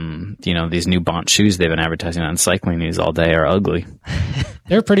 these new Bont shoes they've been advertising on Cycling News all day are ugly.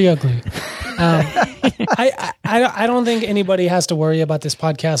 They're pretty ugly. I don't think anybody has to worry about this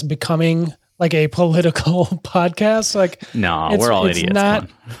podcast becoming like a political podcast. Like, no, we're all idiots. It's not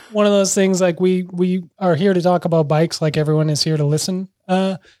one of those things like we are here to talk about bikes. Like everyone is here to listen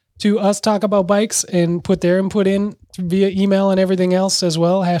to us talk about bikes and put their input in via email and everything else as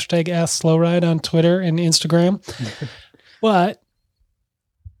well. Hashtag #AskSlowRide on Twitter and Instagram. But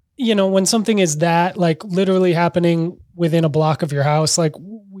when something is that like literally happening within a block of your house, like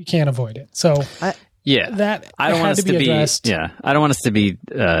we can't avoid it. So that I don't want us to be addressed. I don't want us to be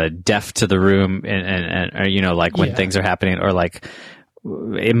deaf to the room and like when things are happening or like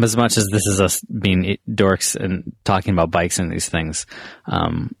as much as this is us being dorks and talking about bikes and these things,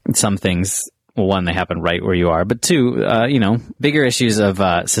 some things, well, one, they happen right where you are, but two, bigger issues of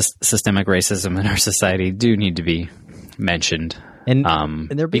systemic racism in our society do need to be mentioned. And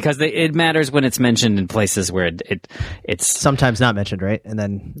because it matters when it's mentioned in places where it's sometimes not mentioned, right? And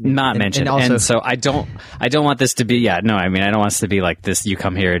then not mentioned. And so I don't want this to be, I don't want us to be like this. You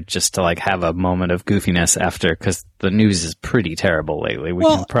come here just to like have a moment of goofiness after, because the news is pretty terrible lately. We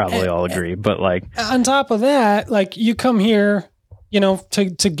can probably all agree, but like on top of that, like you come here, to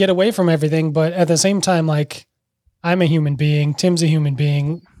get away from everything. But at the same time, like I'm a human being, Tim's a human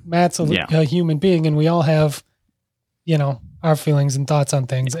being, Matt's a human being, and we all have, our feelings and thoughts on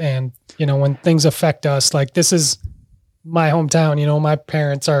things. And, when things affect us, like this is my hometown, my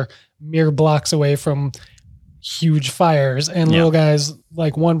parents are mere blocks away from huge fires and little guys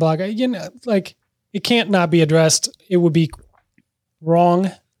like one block, like it can't not be addressed. It would be wrong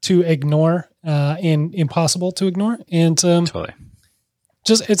to ignore, and impossible to ignore. And, totally.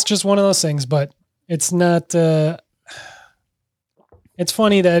 It's just one of those things, but it's not, it's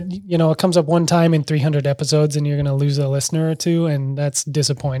funny that, it comes up one time in 300 episodes and you're going to lose a listener or two. And that's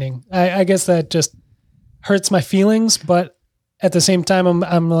disappointing. I guess that just hurts my feelings, but at the same time,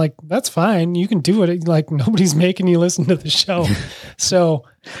 I'm like, that's fine. You can do it. Like nobody's making you listen to the show. So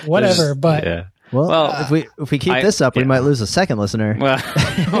whatever, but well, if we keep this up, we might lose a second listener.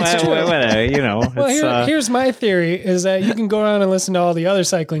 Here's my theory is that you can go around and listen to all the other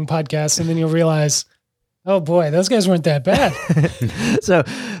cycling podcasts and then you'll realize, oh boy, those guys weren't that bad. So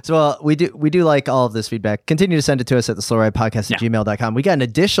we do like all of this feedback. Continue to send it to us at theslowridepodcast@gmail.com. We got an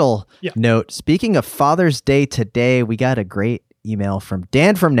additional note. Speaking of Father's Day today, we got a great email from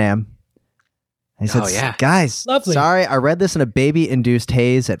Dan from Nam. He said, guys, lovely. Sorry, I read this in a baby-induced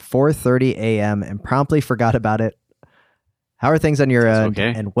haze at 4:30 a.m. and promptly forgot about it. How are things on your end?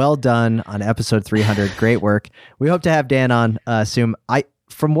 Okay. And well done on episode 300. Great work. We hope to have Dan on soon.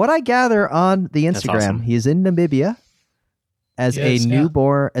 From what I gather on the Instagram, awesome. He's in Namibia as a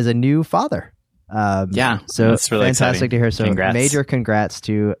new father. So that's really fantastic exciting. To hear. So major congrats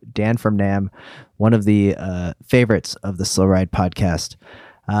to Dan from Nam, one of the favorites of the Slow Ride podcast.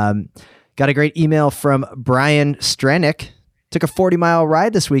 Got a great email from Brian Stranick. Took a 40-mile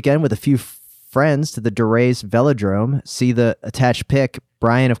ride this weekend with a few friends to the Durace Velodrome. See the attached pic.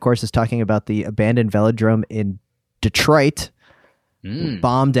 Brian, of course, is talking about the abandoned velodrome in Detroit.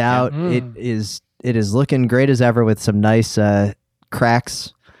 Bombed out. It is looking great as ever with some nice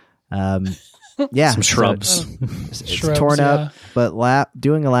cracks. Some shrubs. It's torn up, but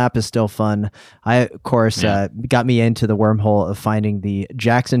doing a lap is still fun. I, of course, got me into the wormhole of finding the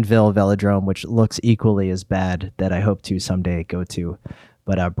Jacksonville Velodrome, which looks equally as bad, that I hope to someday go to.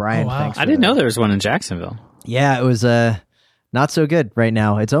 But Brian, Oh, wow. thanks. I didn't know there was one in Jacksonville. Yeah, it was not so good right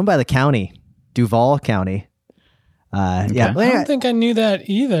now. It's owned by the county, Duval County. Yeah, I don't think I knew that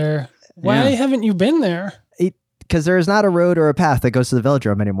either. Why haven't you been there? because there's not a road or a path that goes to the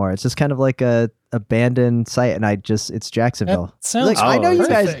Velodrome anymore. It's just kind of like a abandoned site, and it's Jacksonville. That sounds I know you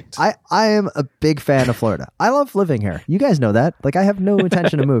guys. perfect. I am a big fan of Florida. I love living here. You guys know that. Like, I have no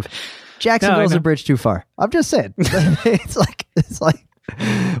intention to move. Jacksonville's know. a bridge too far. I'm just saying. it's like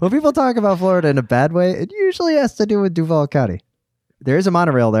when people talk about Florida in a bad way, it usually has to do with Duval County. There is a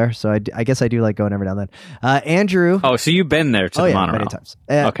monorail there, so I guess I do like going every now and then. Andrew. Oh, so you've been there to the monorail? Many times.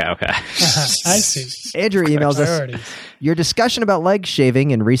 Okay. I see. Andrew emails us. Priorities. Your discussion about leg shaving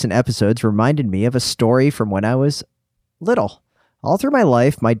in recent episodes reminded me of a story from when I was little. All through my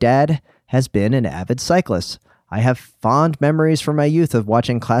life, my dad has been an avid cyclist. I have fond memories from my youth of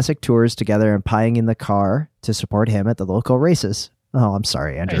watching classic tours together and pieing in the car to support him at the local races. Oh, I'm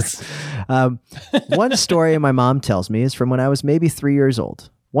sorry, Andrew. Nice. One story my mom tells me is from when I was maybe 3 years old.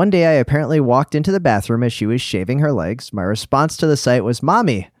 One day I apparently walked into the bathroom as she was shaving her legs. My response to the sight was,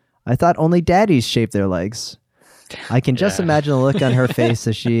 "Mommy, I thought only daddies shaved their legs." I can just imagine the look on her face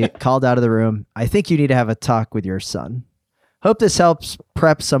as she called out of the room. "I think you need to have a talk with your son." Hope this helps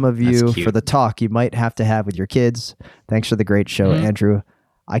prep some of you That's cute. for the talk you might have to have with your kids. Thanks for the great show, Andrew.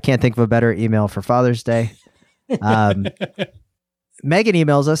 I can't think of a better email for Father's Day. Megan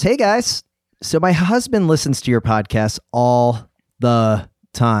emails us, "Hey guys, so my husband listens to your podcast all the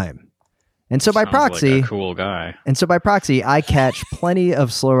time. And so by Sounds proxy, like a cool guy. I catch plenty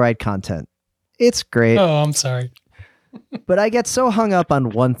of slow ride content. It's great, Oh, I'm sorry. but I get so hung up on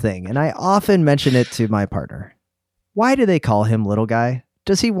one thing, and I often mention it to my partner. Why do they call him Little Guy?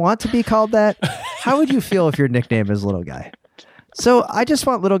 Does he want to be called that? How would you feel if your nickname is Little Guy? So I just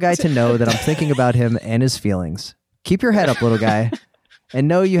want Little Guy to know that I'm thinking about him and his feelings. Keep your head up, Little Guy, and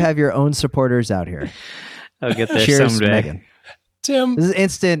know you have your own supporters out here. I'll get there Cheers, someday. Megan. Tim. This is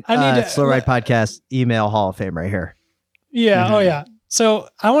instant I need to- Slow Ride Podcast email Hall of Fame right here. Yeah. Mm-hmm. Oh, yeah. So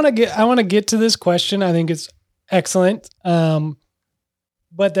I want to get to this question. I think it's excellent.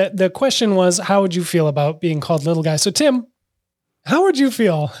 But the question was, how would you feel about being called Little Guy? So Tim, how would you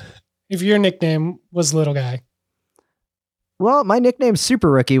feel if your nickname was Little Guy? Well, my nickname's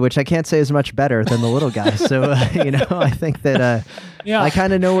Super Rookie, which I can't say is much better than the Little Guy. So, I think that Yeah. I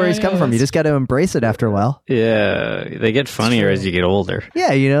kind of know where he's coming from. You that's- just got to embrace it after a while. Yeah, they get funnier as you get older.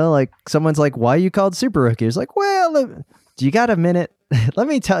 Yeah, like someone's like, "Why are you called Super Rookie?" It's like, "Well, do you got a minute? Let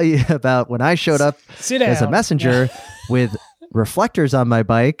me tell you about when I showed up Sit as a down. messenger with reflectors on my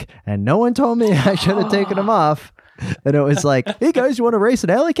bike, and no one told me I should have taken them off." And it was like, "Hey guys, you want to race an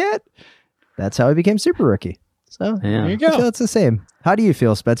alley cat?" That's how I became Super Rookie. So Yeah. There you I go. feel it's the same. How do you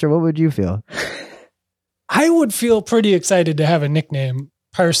feel, Spencer? What would you feel? I would feel pretty excited to have a nickname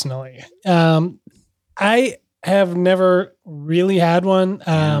personally. I have never really had one.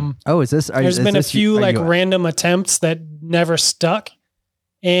 Oh, is this? There's been a few random attempts that never stuck.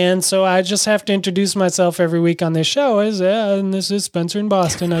 And so I just have to introduce myself every week on this show as, and this is Spencer in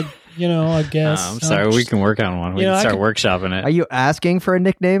Boston. I guess. I'm sorry, we can work on one. We can I start workshopping it. Are you asking for a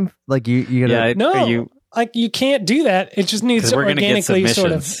nickname? Like you gonna? Yeah, No, are you? like you can't do that. It just needs Because to we're going to get organically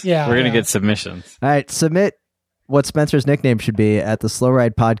submissions. sort of. Yeah. we're going to yeah. get submissions. All right, submit what Spencer's nickname should be at the Slow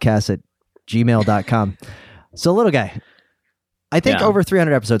Ride Podcast at gmail.com. So, Little Guy, I think Yeah. over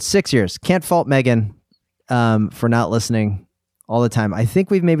 300 episodes, 6 years. Can't fault Megan for not listening all the time. I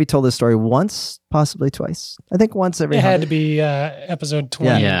think we've maybe told this story once, possibly twice. I think once every It had 100. to be episode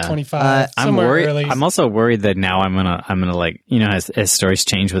 20, Yeah. 25. I'm somewhere worried. early. I'm also worried that now I'm gonna like, as stories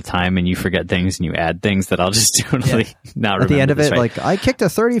change with time and you forget things and you add things, that I'll just totally not remember. At the end of this it, right. like, I kicked a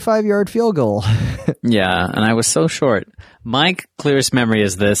 35-yard field goal. Yeah, and I was so short. My clearest memory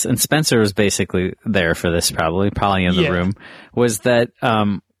is this, and Spencer was basically there for this, probably in the Yeah. room, was that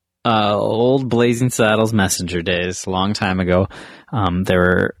old Blazing Saddles Messenger days, a long time ago. There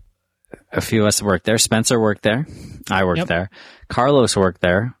were a few of us that worked there. Spencer worked there. I worked Yep. there. Carlos worked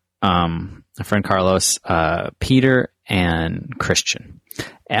there. A friend Carlos, Peter, and Christian.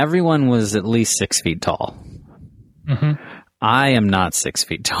 Everyone was at least 6 feet tall. Mm-hmm. I am not 6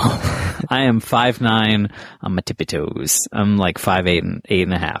 feet tall. I am 5'9". on my tippy toes. I'm like 5'8" and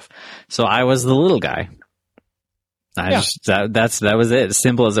 8.5. So I was the little guy. That was it. As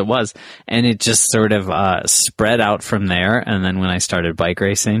simple as it was. And it just sort of spread out from there. And then when I started bike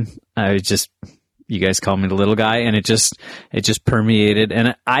racing, you guys called me the little guy, and it just permeated.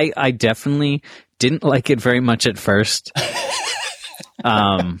 And I definitely didn't like it very much at first.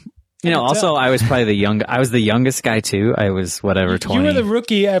 Also, I was probably I was the youngest guy too. I was whatever 20. You were the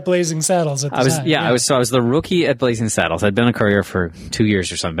rookie at Blazing Saddles at the time. I was the rookie at Blazing Saddles. I'd been a courier for 2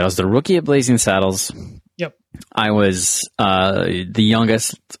 years or something. But I was the rookie at Blazing Saddles. Yep. I was the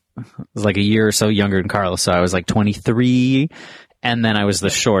youngest, like a year or so younger than Carlos. So I was like 23, and then I was the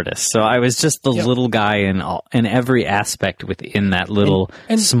shortest. So I was just the little guy in every aspect within that little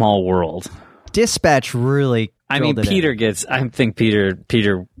small world. Dispatch really. I think Peter. It's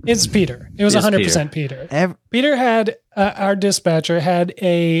Peter. It was 100% Peter. Peter had our dispatcher had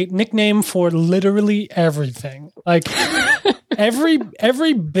a nickname for literally everything. Like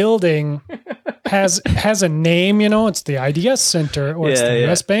every building has a name. It's the IDS Center or it's the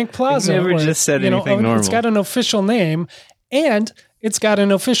US Bank Plaza. He never just said anything normal. It's got an official name and it's got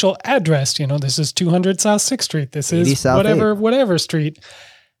an official address. This is 200 South 6th Street. This is whatever street.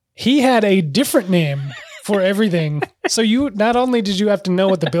 He had a different name for everything. So not only did you have to know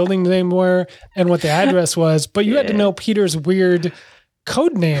what the building name were and what the address was, but you had to know Peter's weird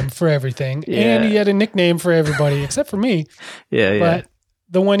code name for everything. Yeah. And he had a nickname for everybody except for me. But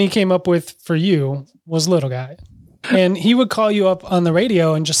the one he came up with for you was Little Guy. And he would call you up on the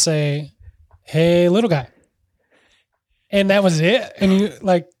radio and just say, "Hey, Little Guy." And that was it. And you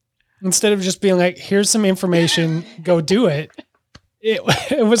instead of just being like, "Here's some information, go do it."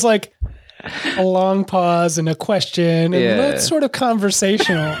 It was like a long pause and a question, and that's sort of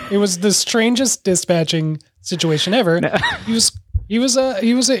conversational. It was the strangest dispatching situation ever. No. He was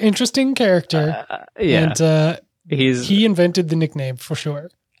an interesting character, and he invented the nickname for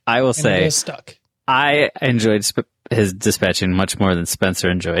sure. I will say, it is stuck. I enjoyed his dispatching much more than Spencer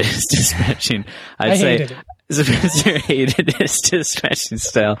enjoyed his dispatching. I hated it. Spencer hated his dispatching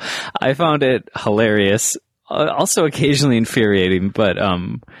style. I found it hilarious. Also occasionally infuriating, but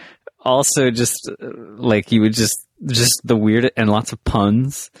also just like you would just the weird and lots of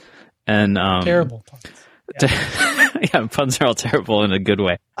puns and terrible puns. Puns are all terrible in a good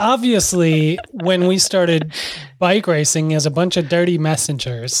way. Obviously, when we started bike racing as a bunch of dirty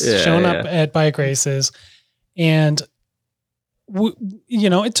messengers showing up at bike races, and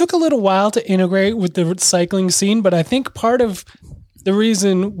it took a little while to integrate with the cycling scene, but I think part of the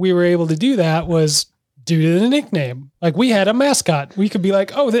reason we were able to do that was due to the nickname. Like we had a mascot. We could be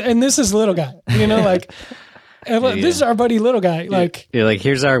like, "Oh, and this is Little Guy." This is our buddy Little Guy. Like,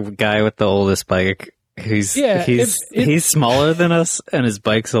 here's our guy with the oldest bike. He's smaller than us, and his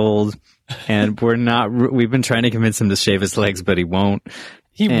bike's old. And we've been trying to convince him to shave his legs, but he won't.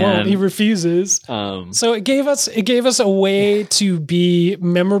 He won't. He refuses. So it gave us a way to be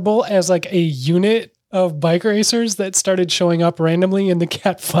memorable as like a unit of bike racers that started showing up randomly in the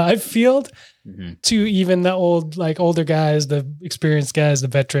Cat 5 field. Mm-hmm. To even the older guys, the experienced guys, the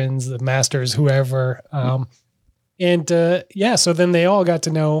veterans, the masters, whoever. So then they all got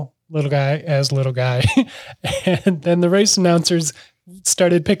to know Little Guy as Little Guy. And then the race announcers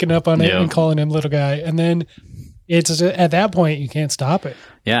started picking up on it and calling him Little Guy. And then it's at that point, you can't stop it.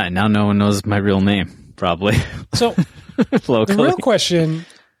 Yeah. Now no one knows my real name, probably. So the real question,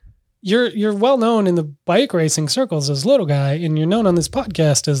 you're well known in the bike racing circles as Little Guy, and you're known on this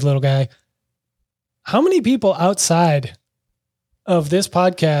podcast as Little Guy. How many people outside of this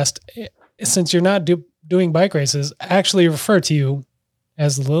podcast, since you're not doing bike races, actually refer to you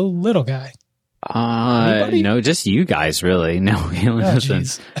as the little guy? No, just you guys, really. No, listen.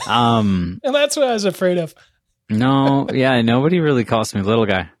 And that's what I was afraid of. No, nobody really calls me Little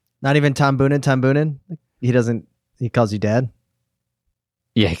Guy. Not even Tom Boonen? He calls you Dad?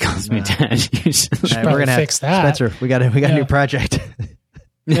 Yeah, he calls me Dad. We're going to fix that. Spencer, we got a new project.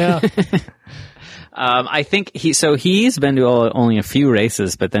 Yeah. I think he's been to only a few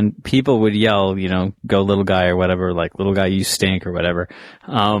races, but then people would yell, "Go Little Guy" or whatever, like "Little Guy, you stink" or whatever.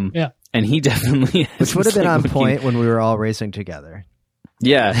 And he definitely, which would have been on point when we were all racing together.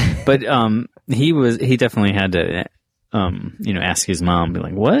 Yeah, but he definitely had to, ask his mom, be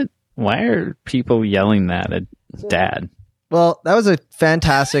like, "What? Why are people yelling that at Dad?" Well, that was a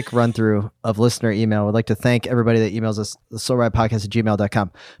fantastic run through of listener email. I'd like to thank everybody that emails us, the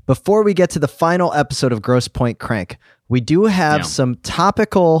slowridepodcast@gmail.com. Before we get to the final episode of Grosse Pointe Crank, we do have some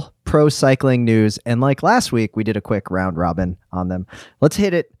topical pro cycling news. And like last week, we did a quick round robin on them. Let's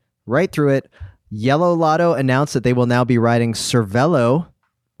hit it right through it. Yellow Lotto announced that they will now be riding Cervelo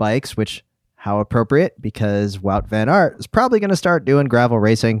bikes, which how appropriate because Wout van Aert is probably going to start doing gravel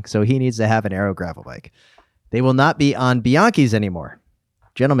racing. So he needs to have an aero gravel bike. They will not be on Bianchi's anymore.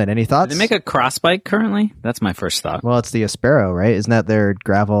 Gentlemen, any thoughts? Do they make a cross bike currently? That's my first thought. Well, it's the Aspero, right? Isn't that their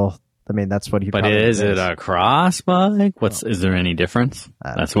gravel? I mean, that's what he. But is it a cross bike? Is there any difference?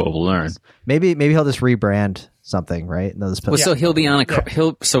 That's what we'll learn. Maybe he'll just rebrand something, right? Those Well, so he'll be on Yeah.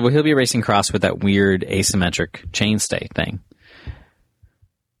 he'll be racing cross with that weird asymmetric chainstay thing.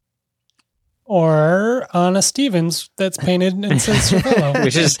 Or on a Stevens that's painted and says Cervelo.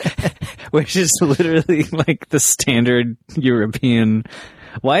 which is literally like the standard European.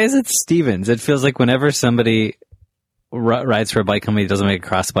 Why is it Stevens? It feels like whenever somebody rides for a bike company that doesn't make a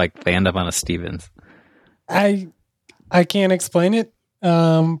cross bike, they end up on a Stevens. I can't explain it,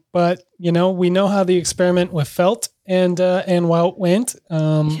 but we know how the experiment with Felt and Wout went.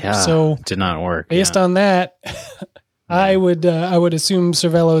 So did not work. based on that, I would assume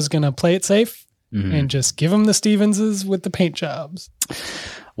Cervelo is going to play it safe and just give him the Stevenses with the paint jobs.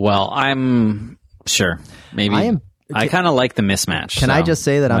 Well, I'm sure. Maybe I kind of like the mismatch. Can I just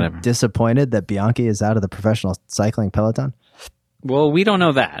say that whatever. I'm disappointed that Bianchi is out of the professional cycling peloton? Well, we don't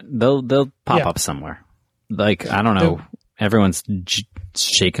know that. They'll pop Yeah. up somewhere. Like, I don't know. Everyone's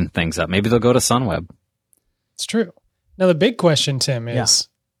shaking things up. Maybe they'll go to Sunweb. It's true. Now the big question, Tim, is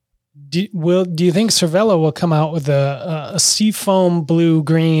do you think Cervelo will come out with a seafoam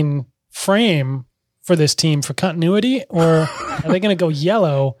blue-green frame for this team for continuity, or are they going to go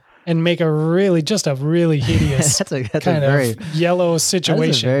yellow and make a really hideous That's a kind very of yellow That's a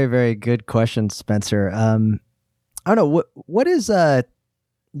situation? very, very good question, Spencer. I don't know what is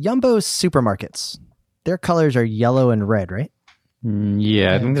Jumbo supermarkets. Their colors are yellow and red, right?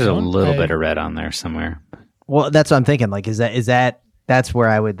 Yeah, I think there's a don't little they? bit of red on there somewhere. Well, that's what I'm thinking. Like, is that that's where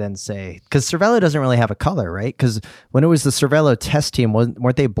I would then say, because Cervelo doesn't really have a color, right? Because when it was the Cervelo test team,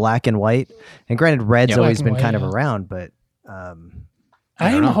 weren't they black and white? And granted, red's Yeah, always black been and kind white, of yeah. around, but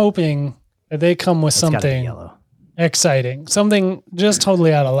I'm hoping that they come with it's gotta be something yellow. exciting, something just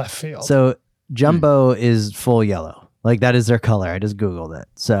totally out of left field. So Jumbo is full yellow. Like, that is their color. I just Googled it.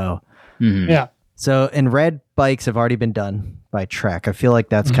 So Mhm. yeah, and red bikes have already been done by Trek. I feel like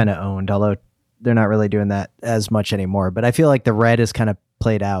that's kind of owned, although they're not really doing that as much anymore. But I feel like the red is kind of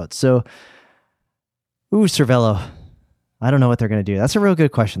played out. So, Cervelo. I don't know what they're going to do. That's a real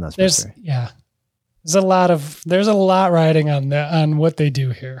good question, though, Spencer. there's a lot riding on what they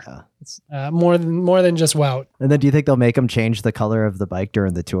do here. More than just Wout. And then do you think they'll make them change the color of the bike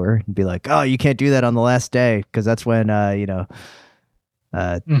during the tour and be like, oh, you can't do that on the last day because that's when,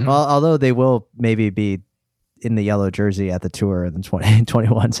 although they will maybe be in the yellow jersey at the tour in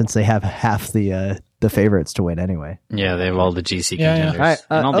 2021 since they have half the favorites to win anyway. Yeah, they have all the GC Yeah, yeah. contenders All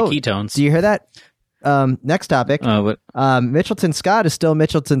right, and all the ketones. Do you hear that? Next topic. What? Mitchelton Scott is still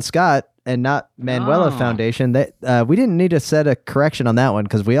Mitchelton Scott and not Manuela Oh. Foundation. That we didn't need to set a correction on that one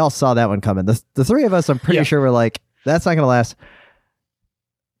because we all saw that one coming. The three of us, I'm pretty Yeah. sure, were like, that's not going to last.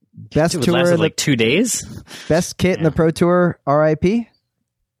 Best It tour, lasted in the, like 2 days? best kit in the Pro Tour, RIP.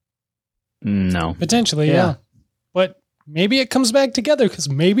 No. Potentially, Yeah. yeah. But maybe it comes back together because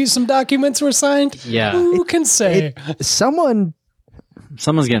maybe some documents were signed. Yeah. Who can say? Someone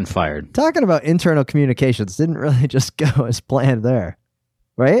Someone's getting fired. talking about internal communications didn't really just go as planned there,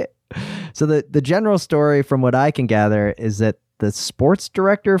 right? So the general story from what I can gather is that the sports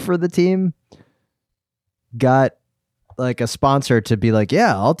director for the team got like a sponsor to be like,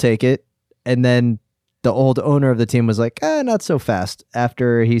 yeah, I'll take it. And then the old owner of the team was like, not so fast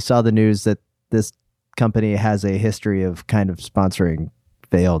after he saw the news that this company has a history of kind of sponsoring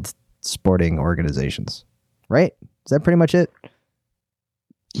failed sporting organizations, right? Is that pretty much it?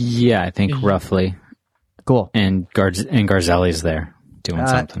 Yeah, I think roughly. Cool. And Garzelli's there doing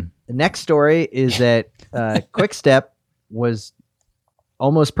something. The next story is that Quick Step was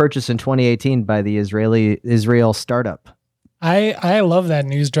almost purchased in 2018 by the Israel startup. I love that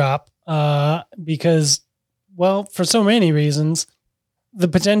news drop because, well, for so many reasons, the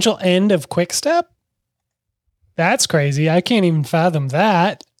potential end of Quick Step. That's crazy. I can't even fathom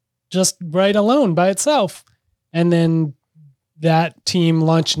that just right alone by itself. And then that team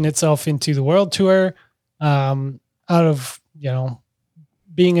launching itself into the world tour out of,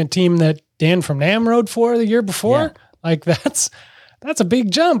 being a team that Dan from Nam rode for the year before. Yeah. Like that's a big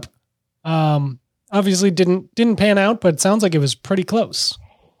jump. Obviously didn't pan out, but it sounds like it was pretty close.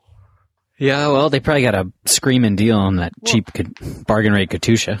 Yeah, well, they probably got a screaming deal on that cheap bargain rate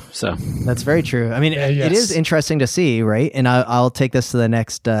Katusha. So That's very true. I mean, Yeah, it yes. is interesting to see, right? And I'll take this to the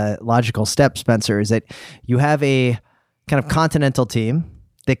next logical step, Spencer, is that you have a kind of continental team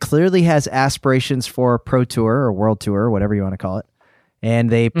that clearly has aspirations for Pro Tour or World Tour, or whatever you want to call it. And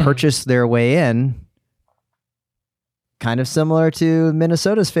they purchase their way in, kind of similar to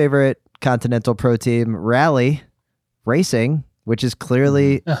Minnesota's favorite continental pro team, Rally Racing, which is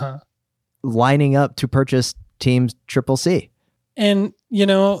clearly Uh-huh. lining up to purchase teams Triple C. And,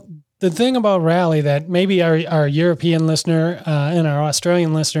 the thing about Rally that maybe our European listener and our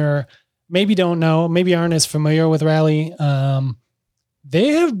Australian listener maybe don't know, maybe aren't as familiar with Rally, they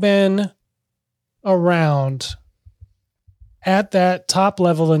have been around at that top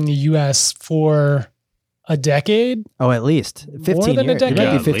level in the U.S. for a decade. Oh, at least 15 More than a years. It might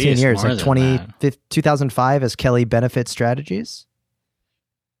decade. be 15 years, More like than 2005 as Kelly Benefit Strategies.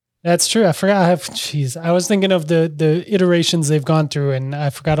 That's true. I forgot. I was thinking of the iterations they've gone through, and I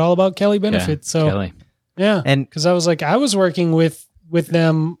forgot all about Kelly Benefit. So Kelly. yeah, And because I was working with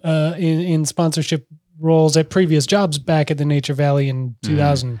them in sponsorship roles at previous jobs back at the Nature Valley in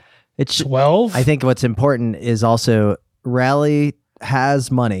 2012. it's I think what's important is also Rally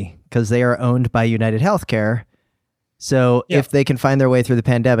has money because they are owned by United Healthcare. So Yeah. if they can find their way through the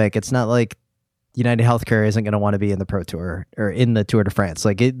pandemic, it's not like United Healthcare isn't going to want to be in the Pro Tour or in the Tour de France.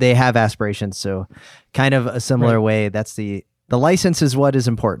 Like they have aspirations. So kind of a similar way. That's the license is what is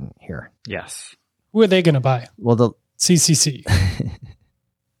important here. Yes. Who are they going to buy? Well, the CCC.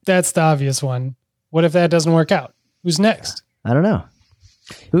 That's the obvious one. What if that doesn't work out? Who's next? I don't know.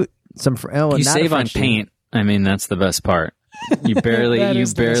 Who some You not a save on French team. paint. I mean, that's the best part. You barely That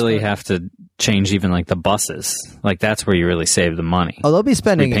is the best part. have to change even like the buses. Like that's where you really save the money. Oh, they'll be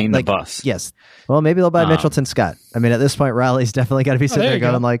spending Repaint like the bus. Yes. Well, maybe they'll buy Mitchelton Scott. I mean, at this point, Rally's definitely got to be sitting there there you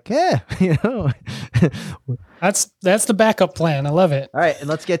go. going like, yeah, you know. That's the backup plan. I love it. All right, and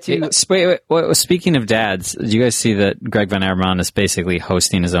let's get to Speaking of dads, did you guys see that Greg Van Avermaet is basically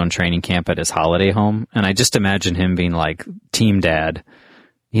hosting his own training camp at his holiday home? And I just imagine him being like team dad.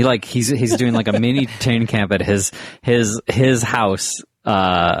 He's doing like a mini training camp at his house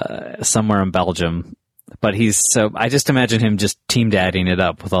somewhere in Belgium. But I just imagine him just team dadding it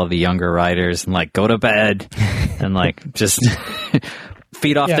up with all the younger riders and like go to bed and like just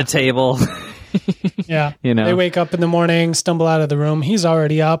feet off the table. Yeah. You know? They wake up in the morning, stumble out of the room. He's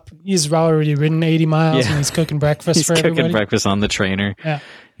already up. He's already ridden 80 miles and he's cooking breakfast He's for cooking everybody. breakfast on the trainer. Yeah.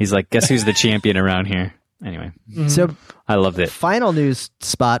 He's like, guess who's the champion around here? Anyway, so I loved it. final news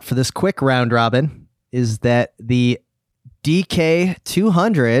spot for this quick round robin is that the DK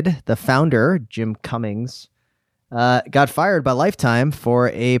 200, the founder Jim Cummings, got fired by Lifetime for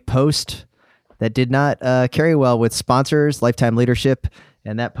a post that did not carry well with sponsors, Lifetime leadership,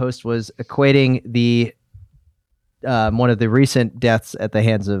 and that post was equating the one of the recent deaths at the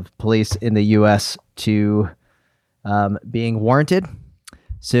hands of police in the U.S. to being warranted.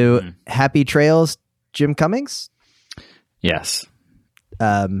 So happy trails, Jim Cummings. Yes.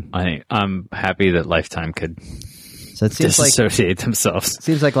 I'm happy that Lifetime could So it seems like disassociate themselves.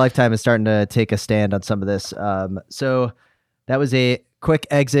 Seems like Lifetime is starting to take a stand on some of this. So that was a quick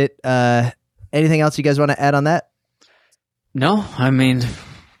exit. Anything else you guys want to add on that? No, I mean,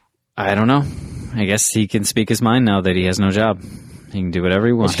 I don't know. I guess he can speak his mind now that he has no job. He can do whatever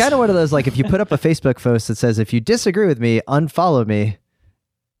he wants. It's kind of one of those, like, if you put up a Facebook post that says, if you disagree with me, unfollow me,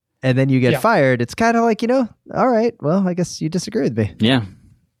 and then you get fired, it's kind of like, all right, well, I guess you disagree with me. Yeah.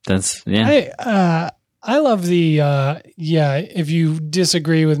 I love the, if you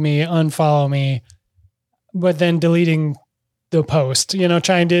disagree with me, unfollow me, but then deleting the post,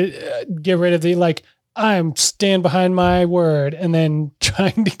 trying to get rid of the, like, I'm stand behind my word, and then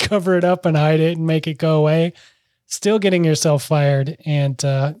trying to cover it up and hide it and make it go away. Still getting yourself fired, and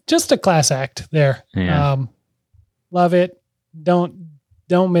just a class act there. Yeah. Love it. Don't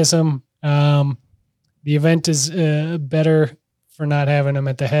miss him. The event is better for not having him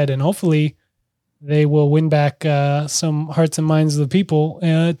at the head, and hopefully they will win back some hearts and minds of the people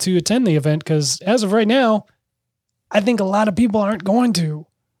to attend the event, because as of right now, I think a lot of people aren't going to.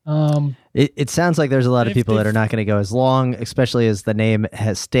 It sounds like there's a lot of people that are not going to go as long, especially as the name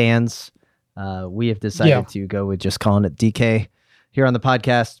stands. We have decided to go with just calling it DK here on the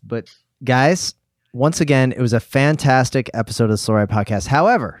podcast. But guys, once again, it was a fantastic episode of the Slow Ride Podcast.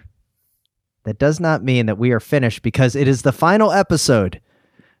 However, that does not mean that we are finished, because it is the final episode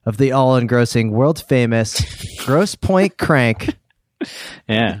of the all-engrossing, world-famous Grosse Pointe Crank.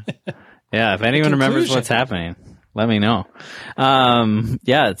 Yeah. Yeah. If anyone remembers what's happening, let me know. Let's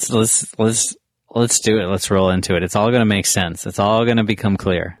do it. Let's roll into it. It's all going to make sense. It's all going to become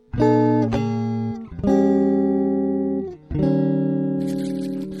clear.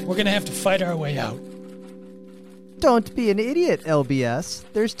 We're going to have to fight our way out. Don't be an idiot, LBS.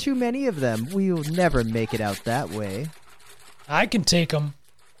 There's too many of them. We'll never make it out that way. I can take them.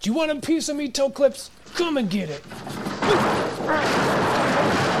 Do you want a piece of me, toe clips? Come and get it.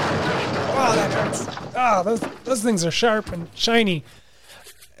 Oh, that hurts. Oh, those things are sharp and shiny.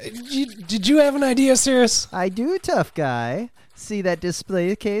 Did you have an idea, Cirrus? I do, tough guy. See that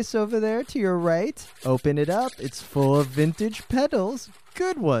display case over there to your right? Open it up. It's full of vintage pedals.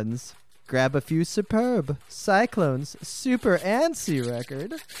 Good ones. grab a few Superb, Cyclones, Super, and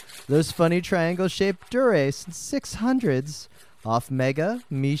C-Record. Those funny triangle-shaped Durace 600s off Mega,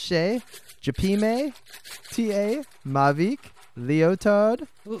 Miche, Japime, TA, Mavic, Leotard.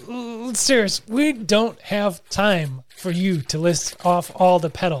 Serious, we don't have time for you to list off all the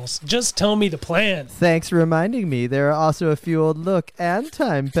pedals. Just tell me the plan. Thanks for reminding me. There are also a few old look and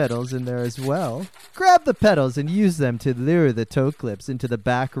time pedals in there as well. Grab the pedals and use them to lure the toe clips into the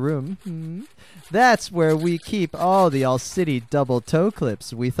back room. That's where we keep all the All-City double toe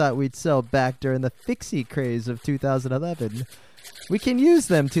clips we thought we'd sell back during the fixie craze of 2011. We can use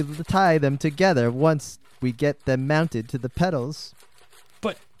them to tie them together once we get them mounted to the pedals.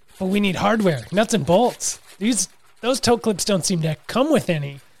 But we need hardware, nuts and bolts. Those toe clips don't seem to come with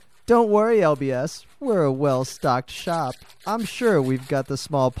any. Don't worry, LBS. We're a well-stocked shop. I'm sure we've got the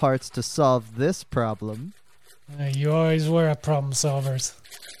small parts to solve this problem. You always were a problem solvers.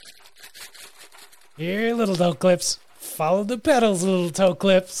 Here, little toe clips. Follow the pedals, little toe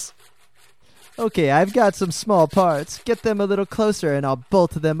clips. Okay, I've got some small parts. Get them a little closer and I'll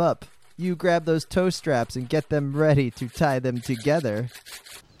bolt them up. You grab those toe straps and get them ready to tie them together.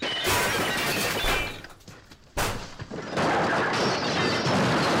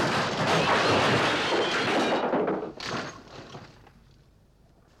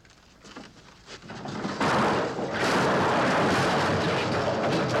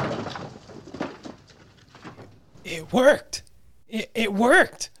 It worked. It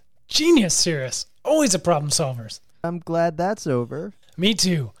worked. Genius, Cirrus. Always a problem solvers. I'm glad that's over. Me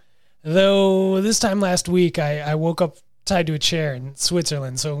too. Though this time last week, I woke up tied to a chair in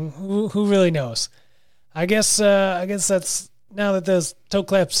Switzerland, so who really knows? I guess that's, now that those toe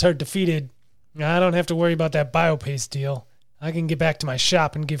claps are defeated, I don't have to worry about that biopaste deal. I can get back to my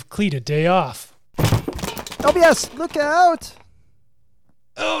shop and give Cleet a day off. LBS, look out!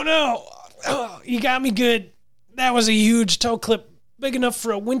 Oh no! Oh, you got me good. That was a huge toe clip, big enough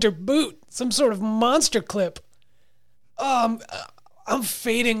for a winter boot. Some sort of monster clip. I'm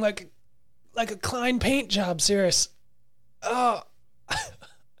fading like a Klein paint job, Cirrus. Oh,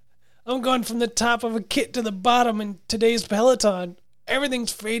 I'm going from the top of a kit to the bottom in today's Peloton.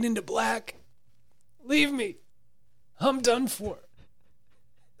 Everything's fading to black. Leave me. I'm done for.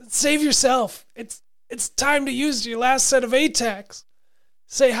 Save yourself. It's time to use your last set of ATACs.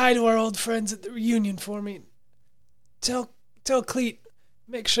 Say hi to our old friends at the reunion for me. Tell Cleet,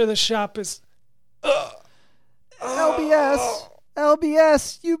 make sure the shop is...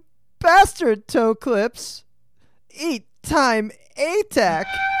 LBS, you bastard toe clips. Eat time ATAC.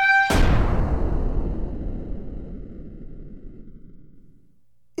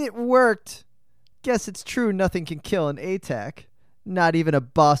 It worked. Guess it's true nothing can kill an ATAC. Not even a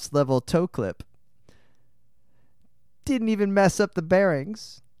boss level toe clip. Didn't even mess up the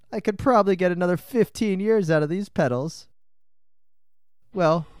bearings. I could probably get another 15 years out of these pedals.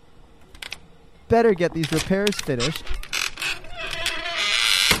 Well, better get these repairs finished.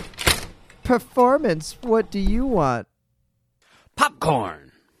 Performance, what do you want?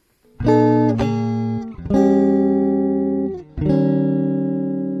 Popcorn.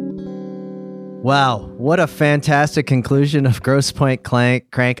 Wow, what a fantastic conclusion of Grosse Pointe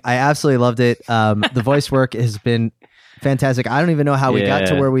Crank. I absolutely loved it. The voice work has been fantastic. I don't even know how we got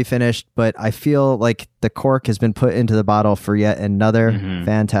to where we finished, but I feel like the cork has been put into the bottle for yet another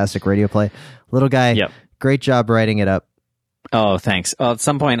fantastic radio play. Little guy, great job writing it up. Oh, thanks. Well, at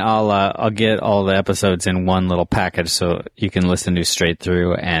some point, I'll get all the episodes in one little package so you can listen to straight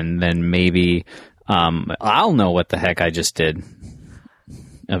through, and then maybe I'll know what the heck I just did.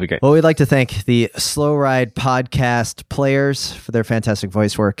 That'd be great. Well, we'd like to thank the Slow Ride podcast players for their fantastic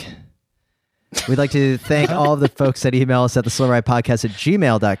voice work. We'd like to thank all of the folks that email us at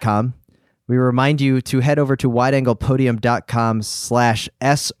theslowridepodcast@gmail.com. We remind you to head over to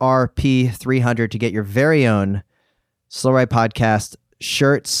wideanglepodium.com/SRP300 to get your very own Slow Ride Podcast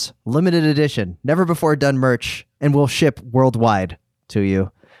shirts, limited edition, never before done merch, and we'll ship worldwide to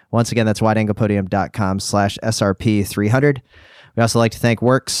you. Once again, that's wideanglepodium.com/SRP300. We also like to thank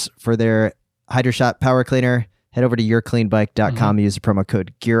Works for their HydroShot Power Cleaner. Head over to yourcleanbike.com, use the promo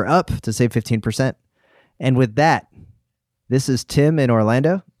code GEARUP to save 15%. And with that, this is Tim in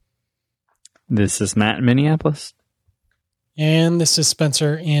Orlando. This is Matt in Minneapolis. And this is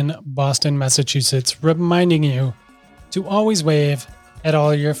Spencer in Boston, Massachusetts, reminding you to always wave at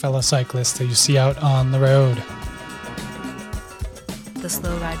all your fellow cyclists that you see out on the road. The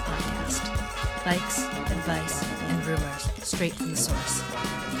Slow Ride Podcast. Bikes, advice, and rumors straight from the source.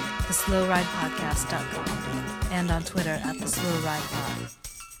 TheSlowRidePodcast.com and on Twitter at TheSlowRidePod.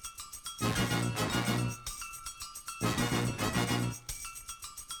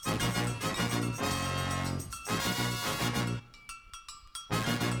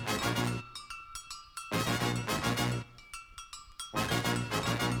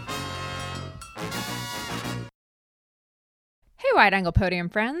 Wide Angle Podium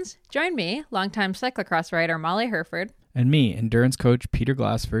friends. Join me, longtime cyclocross rider Molly Herford. And me, endurance coach Peter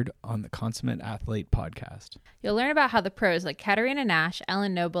Glassford, on the Consummate Athlete podcast. You'll learn about how the pros like Katarina Nash,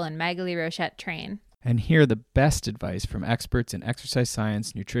 Ellen Noble, and Magali Rochette train. And hear the best advice from experts in exercise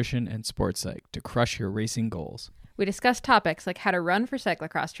science, nutrition, and sports psych to crush your racing goals. We discuss topics like how to run for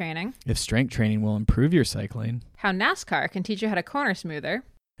cyclocross training, if strength training will improve your cycling, how NASCAR can teach you how to corner smoother,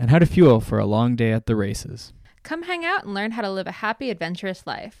 and how to fuel for a long day at the races. Come hang out and learn how to live a happy, adventurous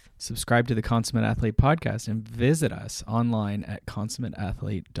life. Subscribe to the Consummate Athlete podcast and visit us online at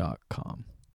consummateathlete.com.